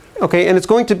 Okay, and it's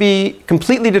going to be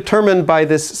completely determined by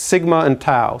this sigma and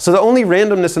tau. So the only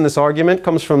randomness in this argument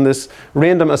comes from this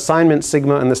random assignment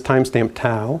sigma and this timestamp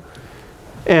tau.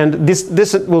 And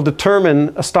this will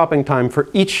determine a stopping time for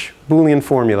each Boolean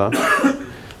formula.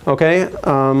 Okay,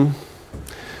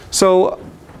 so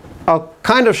I'll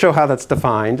kind of show how that's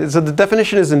defined. So the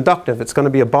definition is inductive. It's going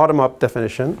to be a bottom-up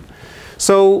definition.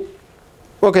 So,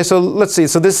 okay, so let's see.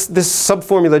 So this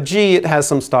subformula G, it has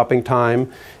some stopping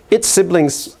time. Its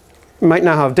siblings might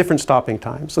now have different stopping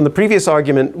times. In the previous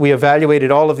argument, we evaluated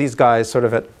all of these guys sort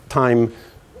of at time,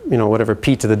 you know, whatever,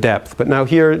 p to the depth. But now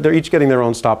here, they're each getting their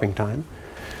own stopping time.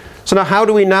 So now how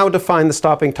do we now define the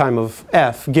stopping time of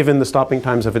f, given the stopping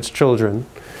times of its children?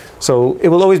 So it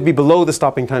will always be below the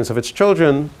stopping times of its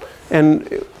children. And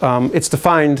it's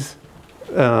defined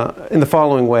in the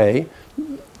following way.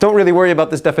 Don't really worry about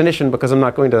this definition, because I'm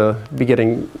not going to be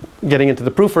getting into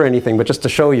the proof or anything, but just to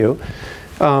show you.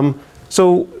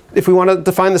 So if we want to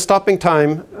define the stopping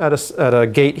time at a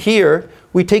gate here,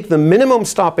 we take the minimum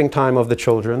stopping time of the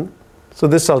children. So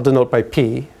this I'll denote by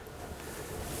p.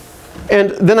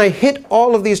 And then I hit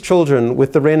all of these children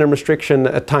with the random restriction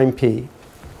at time p.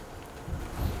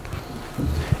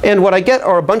 And what I get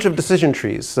are a bunch of decision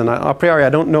trees. And a priori, I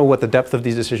don't know what the depth of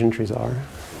these decision trees are.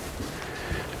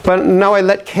 But now I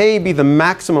let k be the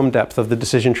maximum depth of the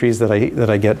decision trees that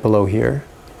I get below here.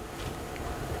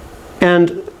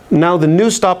 And now the new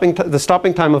stopping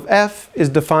time of f is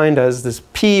defined as this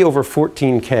p over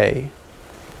 14k.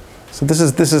 So this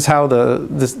is how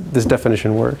this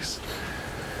definition works.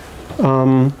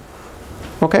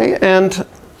 Okay, and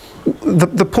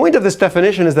the point of this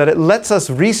definition is that it lets us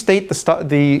restate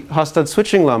the Hastad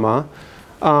switching lemma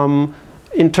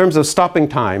in terms of stopping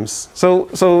times. So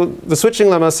the switching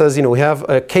lemma says, you know, we have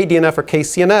a kDNF or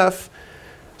kCNF.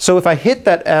 So if I hit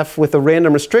that f with a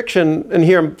random restriction, and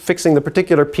here I'm fixing the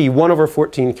particular p, 1 over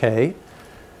 14k,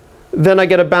 then I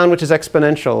get a bound which is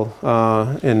exponential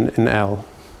in L.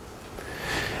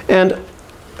 And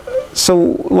so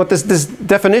what this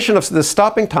definition of the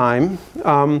stopping time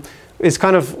is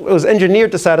it was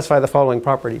engineered to satisfy the following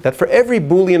property, that for every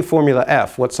Boolean formula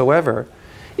f whatsoever,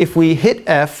 if we hit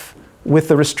f with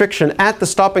the restriction at the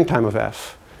stopping time of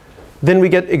f, then we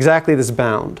get exactly this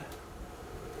bound.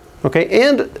 Okay,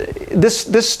 and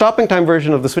this stopping time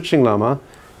version of the switching lemma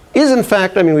is in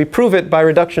fact, I mean, we prove it by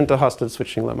reduction to Hastad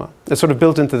switching lemma. It's sort of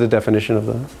built into the definition of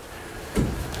the.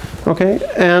 Okay,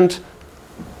 and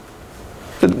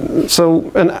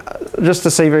so, and just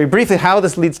to say very briefly how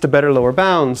this leads to better lower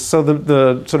bounds. So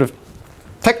the sort of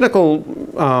technical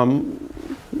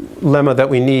lemma that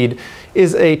we need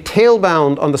is a tail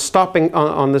bound on the stopping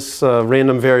on this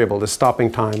random variable, the stopping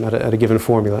time at a given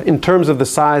formula, in terms of the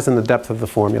size and the depth of the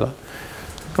formula.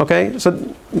 Okay, so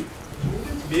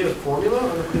be a formula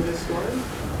on the previous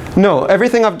slide? No,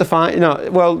 everything I've defined. No,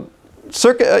 well,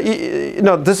 circuit.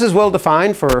 No, this is well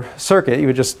defined for circuit. You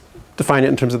would just define it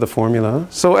in terms of the formula.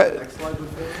 So,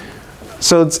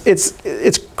 so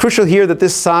it's crucial here that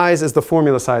this size is the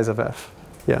formula size of f.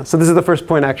 Yeah. So this is the first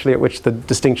point actually at which the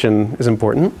distinction is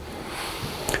important.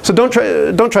 So don't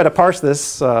try to parse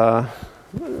this.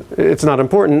 It's not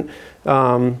important.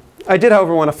 I did,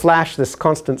 however, want to flash this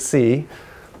constant c.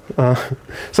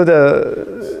 So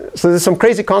there's some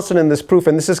crazy constant in this proof,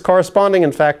 and this is corresponding,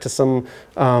 in fact, to some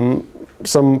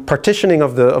partitioning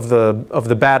of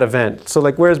the bad event. So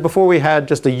like whereas before we had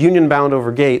just a union bound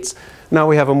over gates, now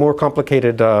we have a more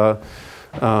complicated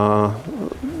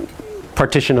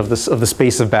partition of the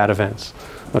space of bad events.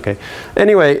 Okay.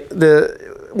 Anyway,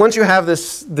 once you have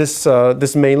this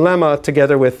main lemma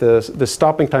together with the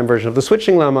stopping time version of the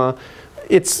switching lemma,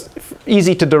 it's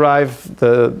easy to derive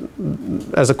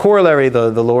as a corollary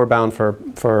the lower bound for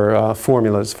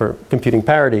formulas for computing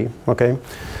parity. Okay,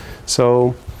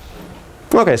 so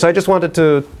so I just wanted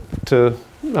to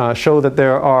show that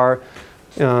there are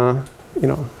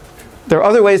there are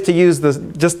other ways to use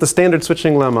just the standard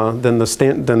switching lemma than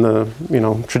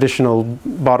the traditional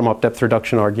bottom-up depth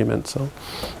reduction argument. So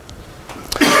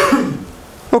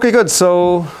okay, good.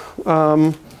 So.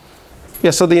 Yeah,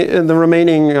 so in the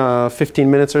remaining 15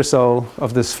 minutes or so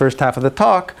of this first half of the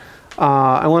talk,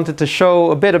 I wanted to show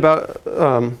a bit about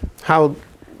how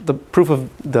the proof of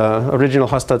the original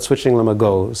Hastad switching lemma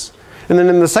goes. And then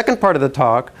in the second part of the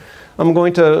talk, I'm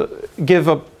going to give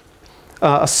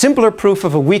a simpler proof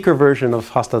of a weaker version of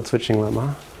Hastad switching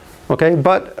lemma. Okay,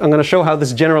 but I'm going to show how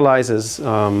this generalizes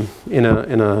in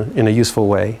a useful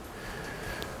way.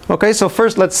 Okay, so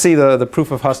first let's see the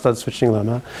proof of Hastad switching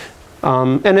lemma.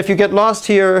 And if you get lost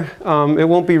here, it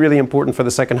won't be really important for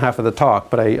the second half of the talk,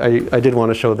 but I did want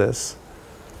to show this.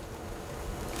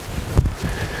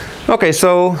 Okay,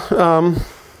 so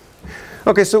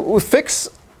we fix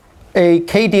a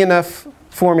KDNF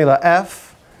formula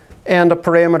F and a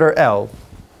parameter L.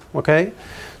 Okay,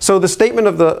 so the statement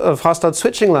of Hastad's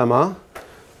switching lemma.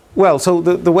 Well, so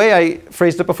the way I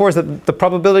phrased it before is that the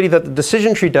probability that the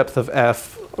decision tree depth of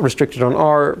F restricted on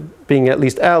R being at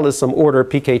least L is some order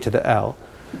pk to the L.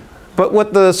 But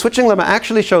what the switching lemma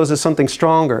actually shows is something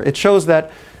stronger. It shows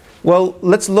that, well,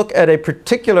 let's look at a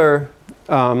particular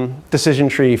decision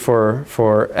tree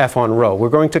for F on rho. We're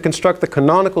going to construct the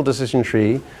canonical decision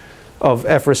tree of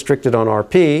F restricted on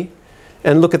Rp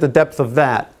and look at the depth of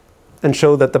that and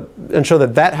show that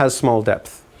that has small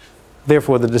depth.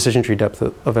 Therefore, the decision tree depth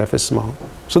of F is small.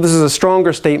 So this is a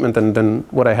stronger statement than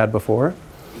what I had before.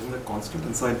 Isn't there a constant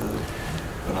inside the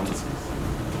parentheses?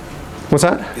 What's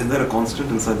that? Is there a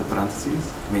constant inside the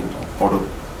parentheses? I mean,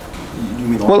 you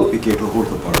mean auto pk to the whole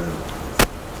to the power?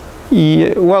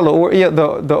 Yeah, well,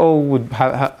 the O would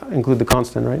include the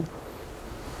constant, right?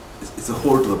 It's a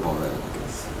whole to the power, I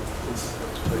guess.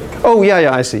 Oh,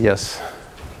 yeah, I see, yes.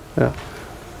 Yeah.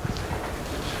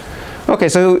 Okay,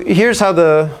 so here's how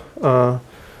I'm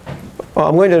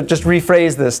going to just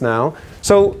rephrase this now.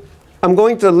 So I'm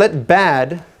going to let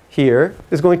bad here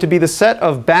is going to be the set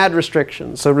of bad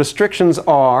restrictions. So restrictions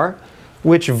are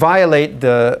which violate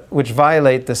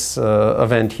this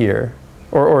event here,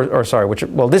 or sorry,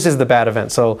 well, this is the bad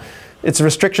event. So its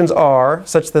restrictions are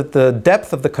such that the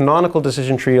depth of the canonical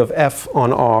decision tree of F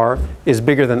on R is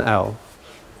bigger than L.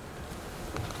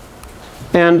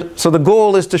 And so the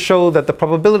goal is to show that the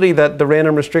probability that the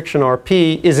random restriction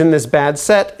Rp is in this bad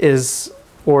set is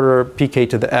order pk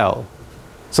to the L.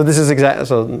 So this is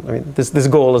this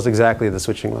goal is exactly the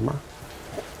switching lemma.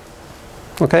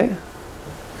 Okay?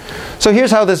 So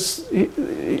here's how this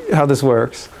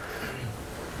works.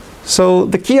 So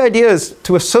the key idea is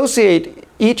to associate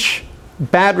each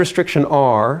bad restriction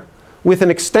R with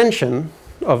an extension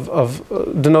of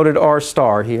denoted R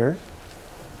star here.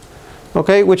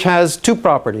 Okay, which has two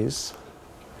properties.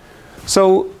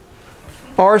 So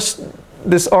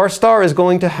this R star is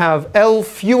going to have L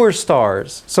fewer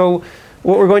stars. So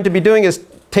what we're going to be doing is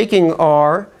taking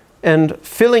R and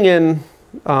filling in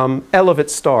L of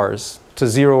its stars to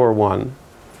 0 or 1.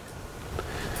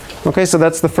 Okay, so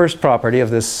that's the first property of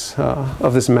this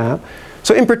map.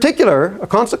 So in particular, a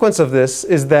consequence of this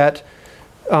is that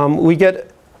we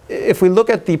get, if we look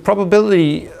at the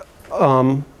probability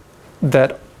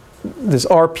that this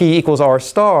Rp equals R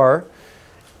star,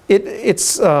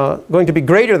 it's going to be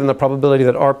greater than the probability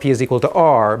that Rp is equal to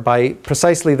R by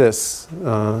precisely this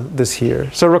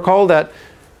here. So recall that,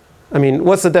 I mean,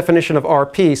 what's the definition of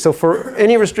Rp? So for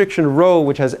any restriction rho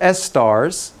which has S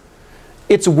stars,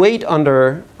 its weight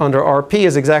under Rp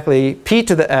is exactly p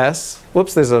to the s,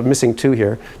 whoops, there's a missing 2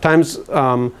 here, times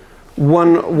 1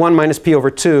 minus p over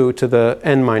 2 to the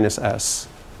n minus s.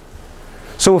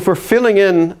 So if we're filling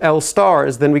in L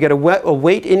stars, then we get a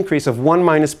weight increase of 1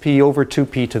 minus p over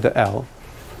 2p to the L.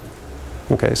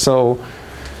 Okay, so,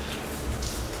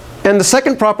 and the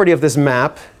second property of this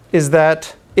map is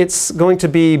that it's going to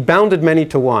be bounded many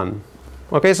to 1.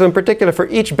 Okay, so in particular, for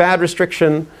each bad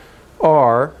restriction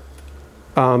R,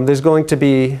 there's going to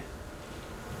be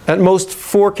at most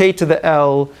 4k to the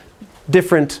L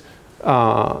different.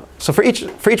 So for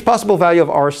each possible value of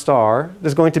R star,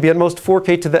 there's going to be at most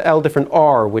 4k to the L different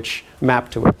R which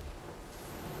map to it.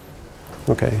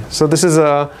 Okay, so this is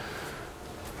a.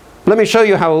 Let me show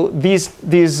you how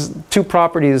these two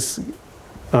properties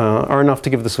are enough to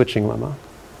give the switching lemma.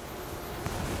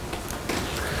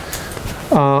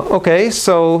 Okay,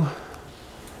 so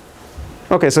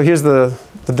here's the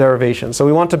derivation. So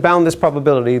we want to bound this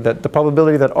probability, that the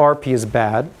probability that Rp is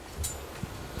bad.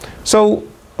 So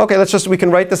okay, we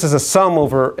can write this as a sum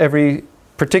over every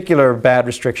particular bad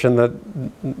restriction, that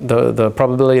the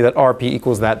probability that Rp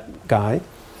equals that guy.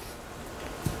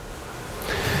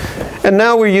 And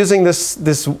now we're using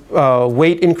this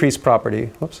weight increase property.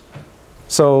 Whoops.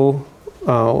 So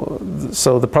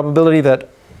the probability that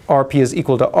Rp is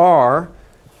equal to R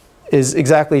is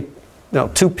exactly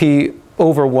 2p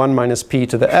over 1 minus p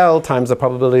to the L times the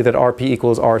probability that Rp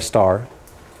equals R star.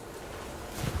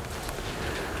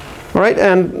 All right,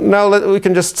 and now we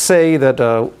can just say that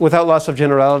without loss of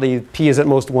generality, p is at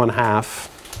most 1/2.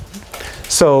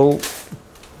 So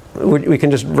we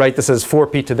can just write this as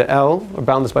 4p to the L, or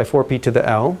bound this by 4p to the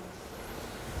L.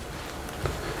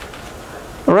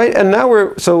 All right, and now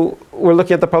we're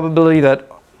looking at the probability that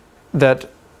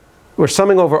we're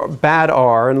summing over bad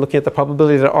R and looking at the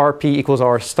probability that Rp equals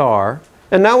R star.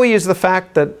 And now we use the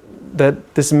fact that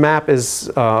that this map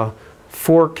is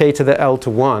 4k to the L to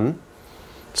 1.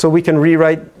 So we can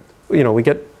rewrite, we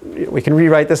can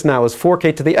rewrite this now as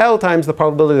 4k to the L times the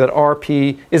probability that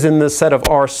RP is in the set of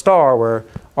R star, where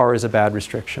R is a bad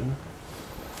restriction.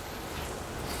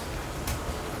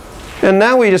 And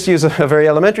now we just use a very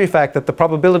elementary fact that the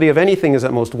probability of anything is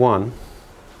at most 1.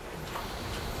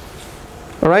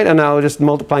 All right, and now just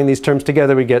multiplying these terms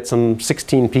together, we get some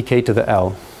 16 pk to the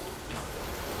L.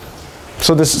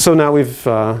 So this is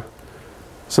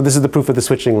the proof of the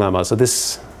switching lemma. So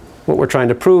this, what we're trying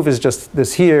to prove is just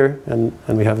this here, and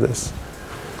we have this.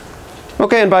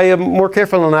 Okay, and by a more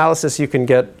careful analysis, you can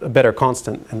get a better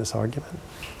constant in this argument.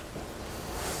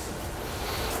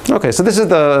 Okay, so this is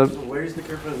the. So where is the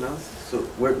careful analysis? So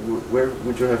where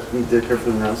would you have need the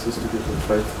careful analysis to get the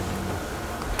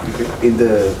 5? In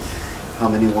the how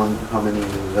many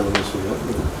elements we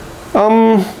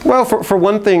have? Well, for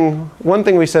one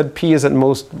thing we said p is at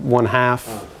most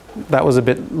 1/2. That was a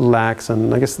bit lax,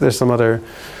 and I guess there's some other.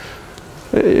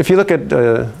 If you look at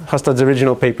Hustad's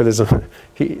original paper, there's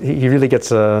he really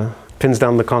gets pins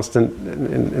down the constant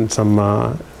in some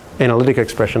analytic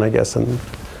expression, I guess. And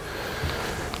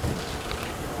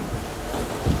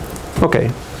okay,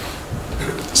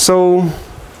 so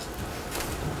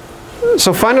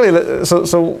finally,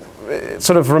 so it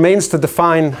sort of remains to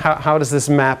define how does this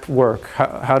map work?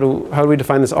 How do we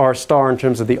define this R star in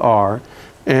terms of the R?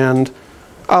 And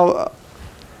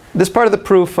this part of the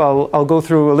proof I'll go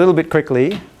through a little bit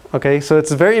quickly. Okay, so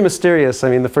it's very mysterious. I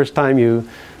mean, the first time you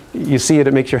see it,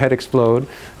 it makes your head explode.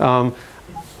 And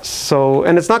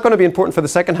it's not going to be important for the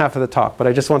second half of the talk, but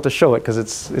I just want to show it because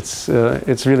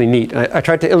it's really neat. I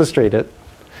tried to illustrate it.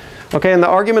 Okay, and the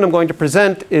argument I'm going to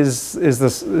present is due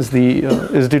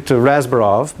to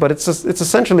Razborov, but it's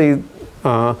essentially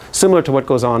similar to what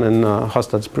goes on in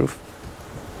Hustad's proof.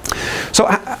 So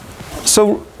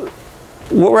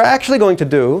what we're actually going to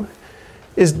do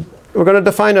is we're going to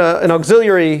define an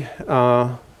auxiliary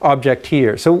object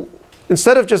here. So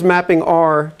instead of just mapping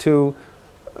R to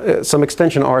some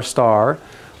extension R star,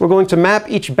 we're going to map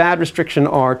each bad restriction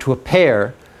R to a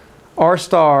pair, R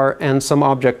star and some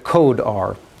object code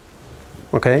R.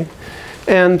 Okay?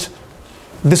 And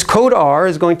this code R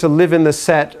is going to live in the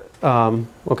set,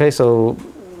 okay, so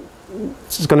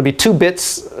it's going to be 2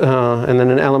 bits and then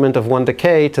an element of 1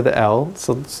 decay to the L.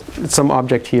 So it's some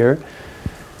object here.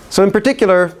 So in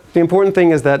particular, the important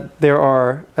thing is that there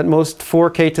are at most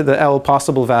 4k to the L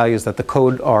possible values that the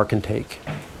code R can take.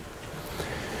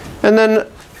 And then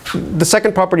the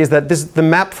second property is that the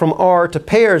map from R to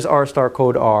pairs R star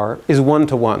code R is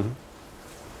 1-to-1.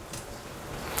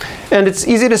 And it's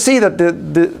easy to see that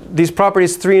these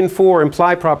properties 3 and 4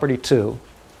 imply property 2.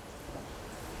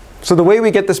 So the way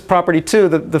we get this property 2,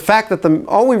 the fact that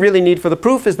all we really need for the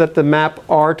proof is that the map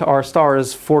R to R star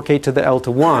is 4k to the L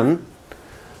to 1.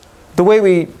 The way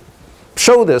we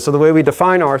show this, or the way we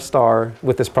define R star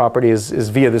with this property is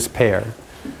via this pair.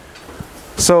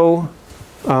 So,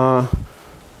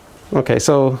 okay,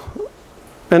 so,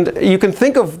 and you can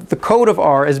think of the code of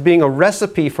R as being a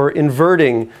recipe for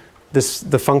inverting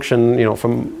the function,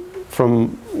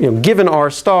 from given R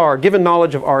star, given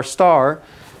knowledge of R star,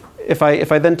 if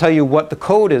I then tell you what the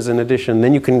code is in addition,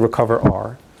 then you can recover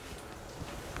R.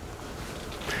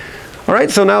 All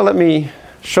right, so now let me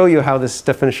show you how this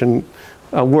definition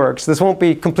works. This won't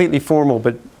be completely formal,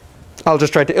 but I'll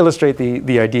just try to illustrate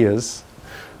the ideas.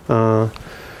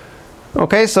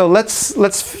 Okay, so let's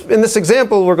in this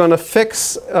example we're going to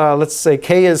fix, let's say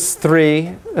k is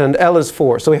 3 and L is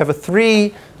 4. So we have a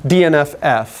 3 DNF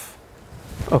F,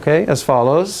 okay, as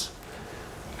follows.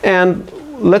 And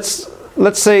let's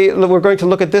say we're going to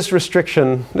look at this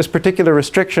restriction, this particular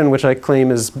restriction, which I claim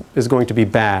is going to be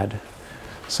bad.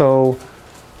 So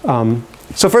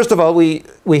first of all, we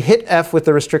hit F with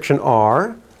the restriction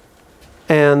R,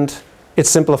 and it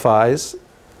simplifies.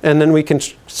 And then we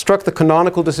construct the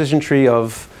canonical decision tree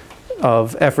of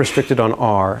F restricted on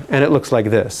R, and it looks like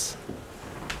this.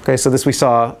 Okay, so this we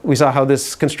saw how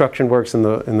this construction works in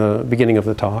the beginning of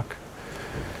the talk.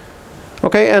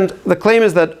 Okay, and the claim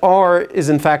is that R is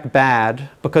in fact bad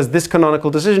because this canonical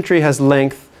decision tree has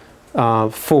length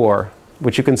 4,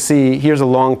 which you can see here's a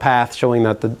long path showing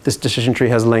that this decision tree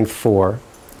has length 4,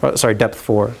 depth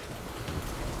 4.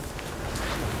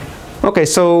 Okay,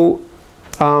 so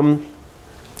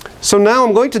now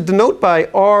I'm going to denote by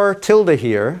R tilde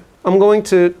here. I'm going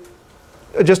to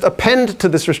just append to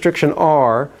this restriction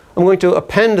R. I'm going to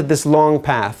append this long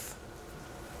path.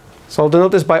 So I'll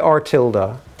denote this by R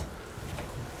tilde.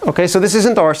 Okay, so this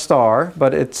isn't R star,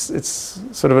 but it's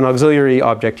sort of an auxiliary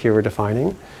object here we're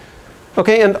defining.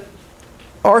 Okay, and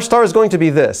R star is going to be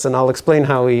this, and I'll explain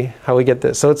how we get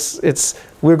this. So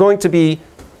we're going to be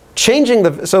changing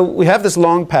the, so we have this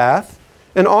long path,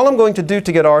 and all I'm going to do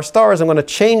to get R star is I'm going to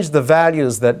change the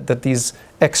values that these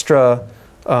extra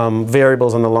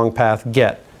variables on the long path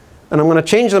get. And I'm going to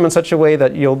change them in such a way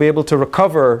that you'll be able to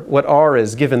recover what R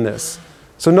is given this.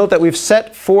 So note that we've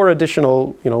set 4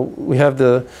 additional,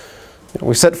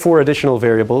 we set 4 additional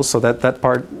variables, so that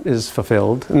part is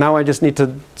fulfilled. And now I just need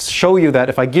to show you that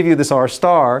if I give you this R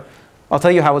star, I'll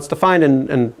tell you how it's defined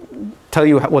and tell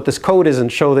you what this code is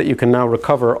and show that you can now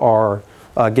recover R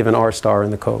given R star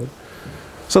in the code.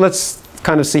 So let's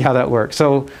kind of see how that works.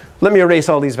 So let me erase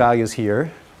all these values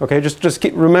here. Okay, just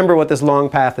remember what this long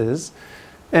path is.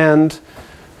 And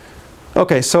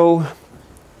okay, so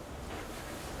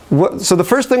the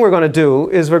first thing we're going to do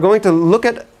is we're going to look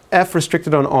at f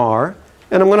restricted on R,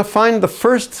 and I'm going to find the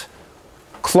first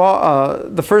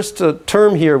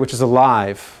term here which is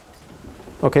alive,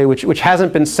 okay, which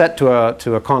hasn't been set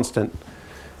to a constant.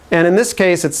 And in this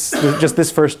case, it's just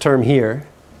this first term here.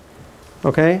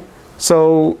 Okay,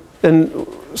 so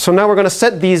now we're going to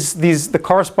set the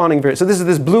corresponding variables. So this is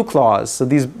this blue clause. So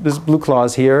this blue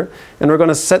clause here, and we're going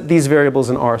to set these variables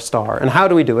in R star. And how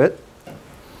do we do it?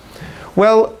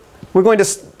 Well, we're going to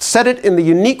set it in the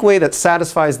unique way that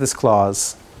satisfies this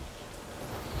clause.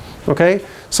 Okay,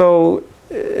 so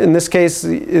in this case,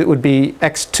 it would be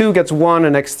x2 gets 1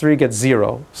 and x3 gets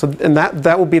 0. So and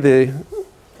that will be the,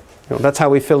 that's how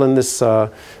we fill in this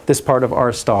this part of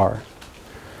R star.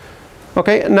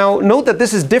 Okay, now note that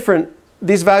this is different.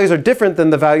 These values are different than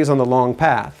the values on the long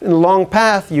path. In the long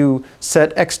path, you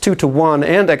set x2 to 1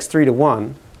 and x3 to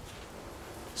 1.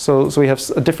 So we have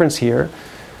a difference here.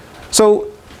 So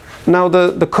now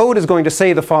the code is going to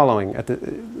say the following.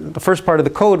 The first part of the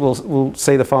code will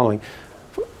say the following.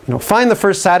 Find the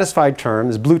first satisfied term,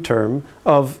 this blue term,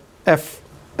 of f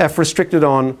restricted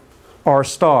on R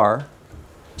star.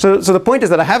 So the point is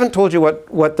that I haven't told you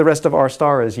what the rest of R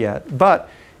star is yet. But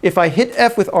if I hit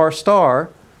f with R star,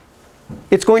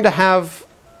 it's going to have,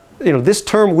 this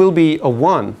term will be a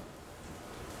 1.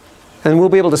 And we'll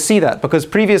be able to see that because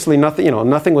previously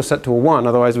nothing was set to a 1,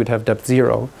 otherwise we'd have depth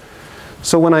 0.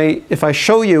 So if I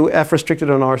show you f restricted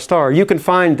on R star, you can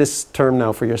find this term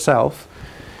now for yourself.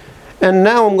 And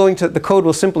now the code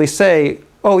will simply say,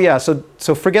 oh yeah, so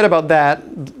forget about that.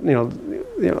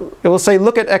 It will say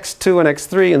look at x2 and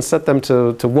x3 and set them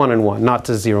to 1 and 1, not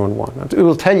to 0 and 1. It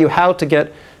will tell you how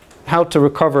to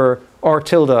recover R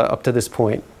tilde up to this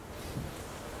point.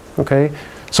 Okay,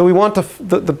 so we want to.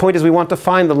 The point is we want to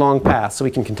find the long path so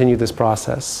we can continue this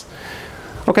process.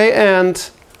 Okay, and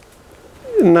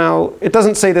now it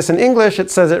doesn't say this in English.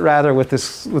 It says it rather with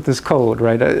this code,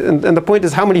 right? And the point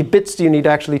is, how many bits do you need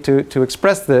actually to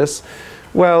express this?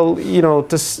 Well, you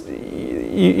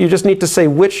just need to say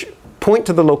which point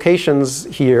to the locations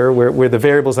here where the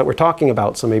variables that we're talking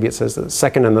about. So maybe it says the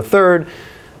second and the third,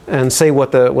 and say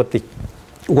what the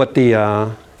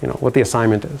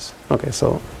assignment is. Okay,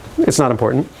 so it's not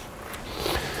important.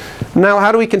 Now,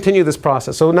 how do we continue this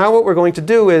process? So now what we're going to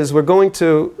do is we're going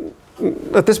to,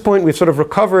 at this point, we've sort of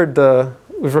recovered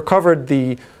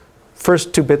the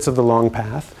first 2 bits of the long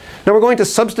path. Now we're going to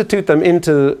substitute them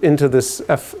into this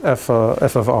f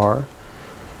of R.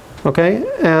 Okay,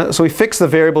 so we fix the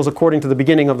variables according to the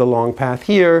beginning of the long path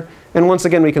here, and once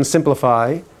again we can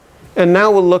simplify. And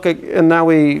now we'll look at, and now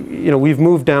we've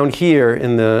moved down here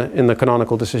in the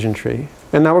canonical decision tree.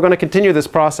 And now we're going to continue this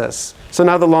process. So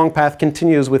now the long path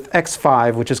continues with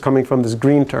x5, which is coming from this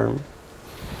green term.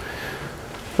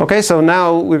 Okay, so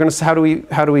now we're going to see how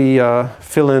do we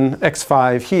fill in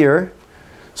x5 here.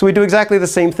 So we do exactly the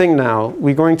same thing now.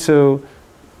 We're going to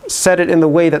set it in the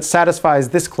way that satisfies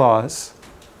this clause.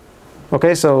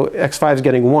 Okay, so x5 is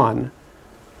getting 1.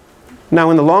 Now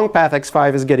in the long path,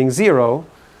 x5 is getting 0.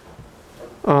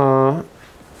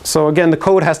 So again, the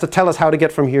code has to tell us how to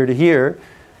get from here to here.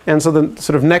 And so the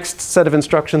sort of next set of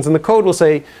instructions in the code will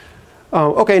say,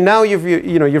 okay, now you've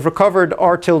recovered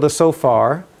R tilde so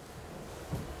far.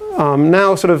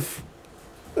 Now sort of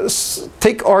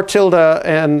take R tilde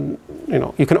and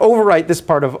you can overwrite this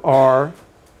part of R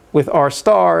with R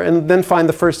star and then find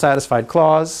the first satisfied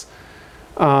clause.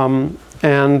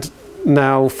 And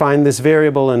now find this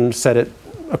variable and set it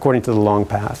according to the long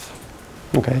path.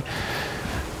 Okay.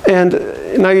 And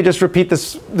now you just repeat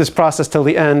this process till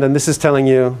the end, and this is telling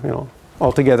you,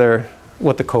 altogether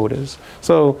what the code is.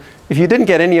 So if you didn't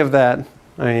get any of that,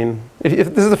 I mean,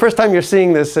 if this is the first time you're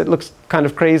seeing this, it looks kind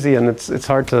of crazy and it's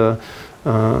hard to,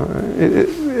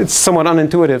 it's somewhat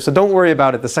unintuitive. So don't worry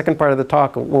about it. The second part of the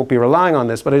talk won't be relying on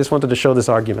this, but I just wanted to show this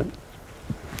argument.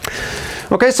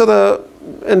 Okay, so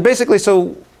basically,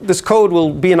 this code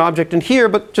will be an object in here,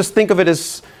 but just think of it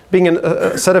as being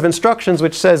a set of instructions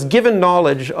which says, given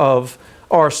knowledge of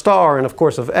R star and of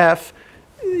course of F,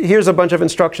 here's a bunch of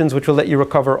instructions which will let you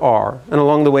recover R. And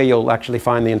along the way, you'll actually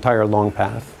find the entire long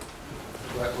path.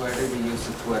 Where did you use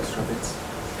the 2 extra bits?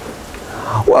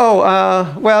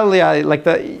 Well, yeah, like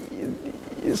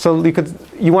so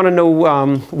you want to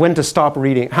know when to stop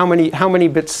reading. How many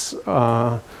bits?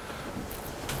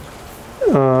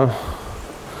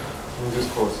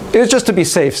 It was just to be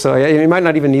safe, so you might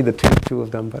not even need the two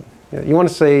of them, but yeah, you want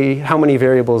to say how many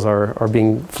variables are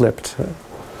being flipped.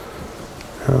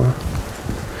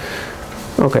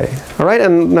 Okay, all right,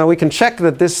 and now we can check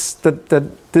that this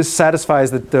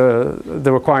satisfies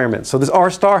the requirements. So this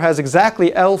R star has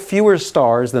exactly L fewer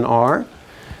stars than R,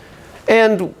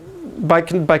 and by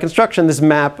construction, this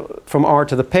map from R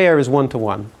to the pair is 1 to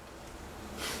 1.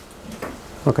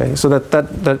 Okay, so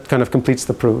that kind of completes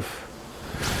the proof.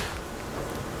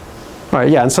 All right,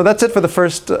 yeah, and so that's it for the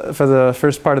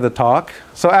first part of the talk.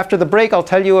 So after the break, I'll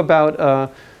tell you about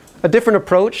a different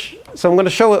approach. So I'm going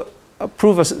to show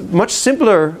prove a much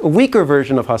simpler, a weaker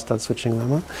version of Hastad switching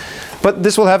lemma. But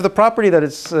this will have the property that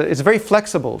it's very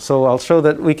flexible. So I'll show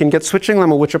that we can get switching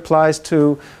lemma which applies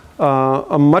to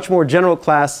a much more general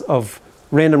class of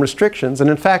random restrictions. And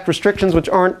in fact, restrictions which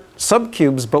aren't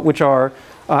subcubes, but which are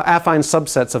affine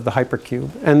subsets of the hypercube.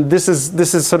 And this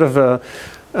is sort of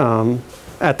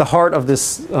at the heart of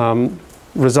this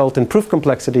result in proof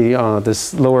complexity,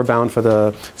 this lower bound for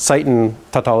the Seiton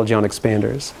tautology on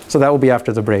expanders. So that will be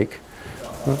after the break.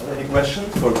 Any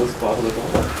questions for this part of the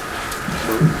talk?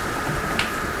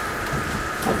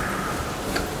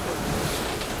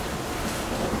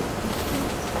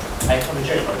 I have a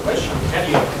general question. Can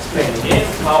you explain again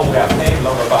how we obtain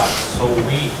lower bounds? So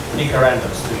we pick a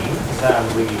random string, then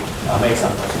we make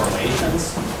some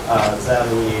transformations, then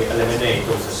we eliminate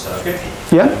those circuit.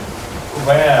 Yeah.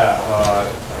 Where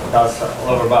does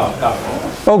lower bound come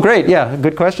from? Oh, great. Yeah,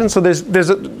 good question. So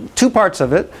there's two parts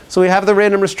of it. So we have the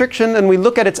random restriction, and we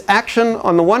look at its action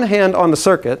on the one hand on the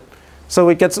circuit. So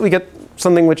we get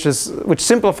something which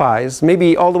simplifies,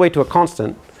 maybe all the way to a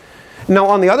constant. Now,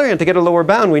 on the other hand, to get a lower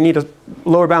bound, we need a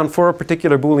lower bound for a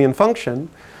particular Boolean function.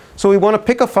 So we want to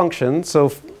pick a function,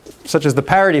 such as the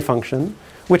parity function,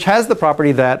 which has the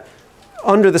property that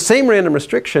under the same random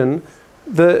restriction,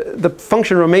 the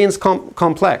function remains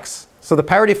complex. So the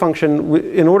parity function,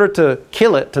 in order to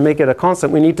kill it, to make it a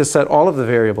constant, we need to set all of the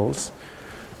variables.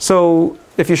 So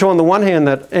if you show on the one hand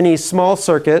that any small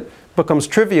circuit becomes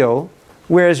trivial,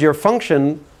 whereas your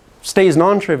function stays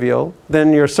non-trivial,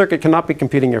 then your circuit cannot be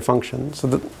computing your function.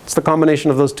 So it's the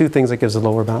combination of those two things that gives a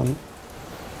lower bound.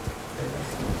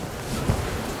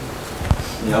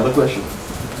 Any other questions?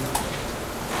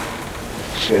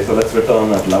 Okay, so let's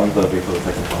return at 11:30 for the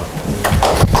second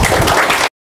part.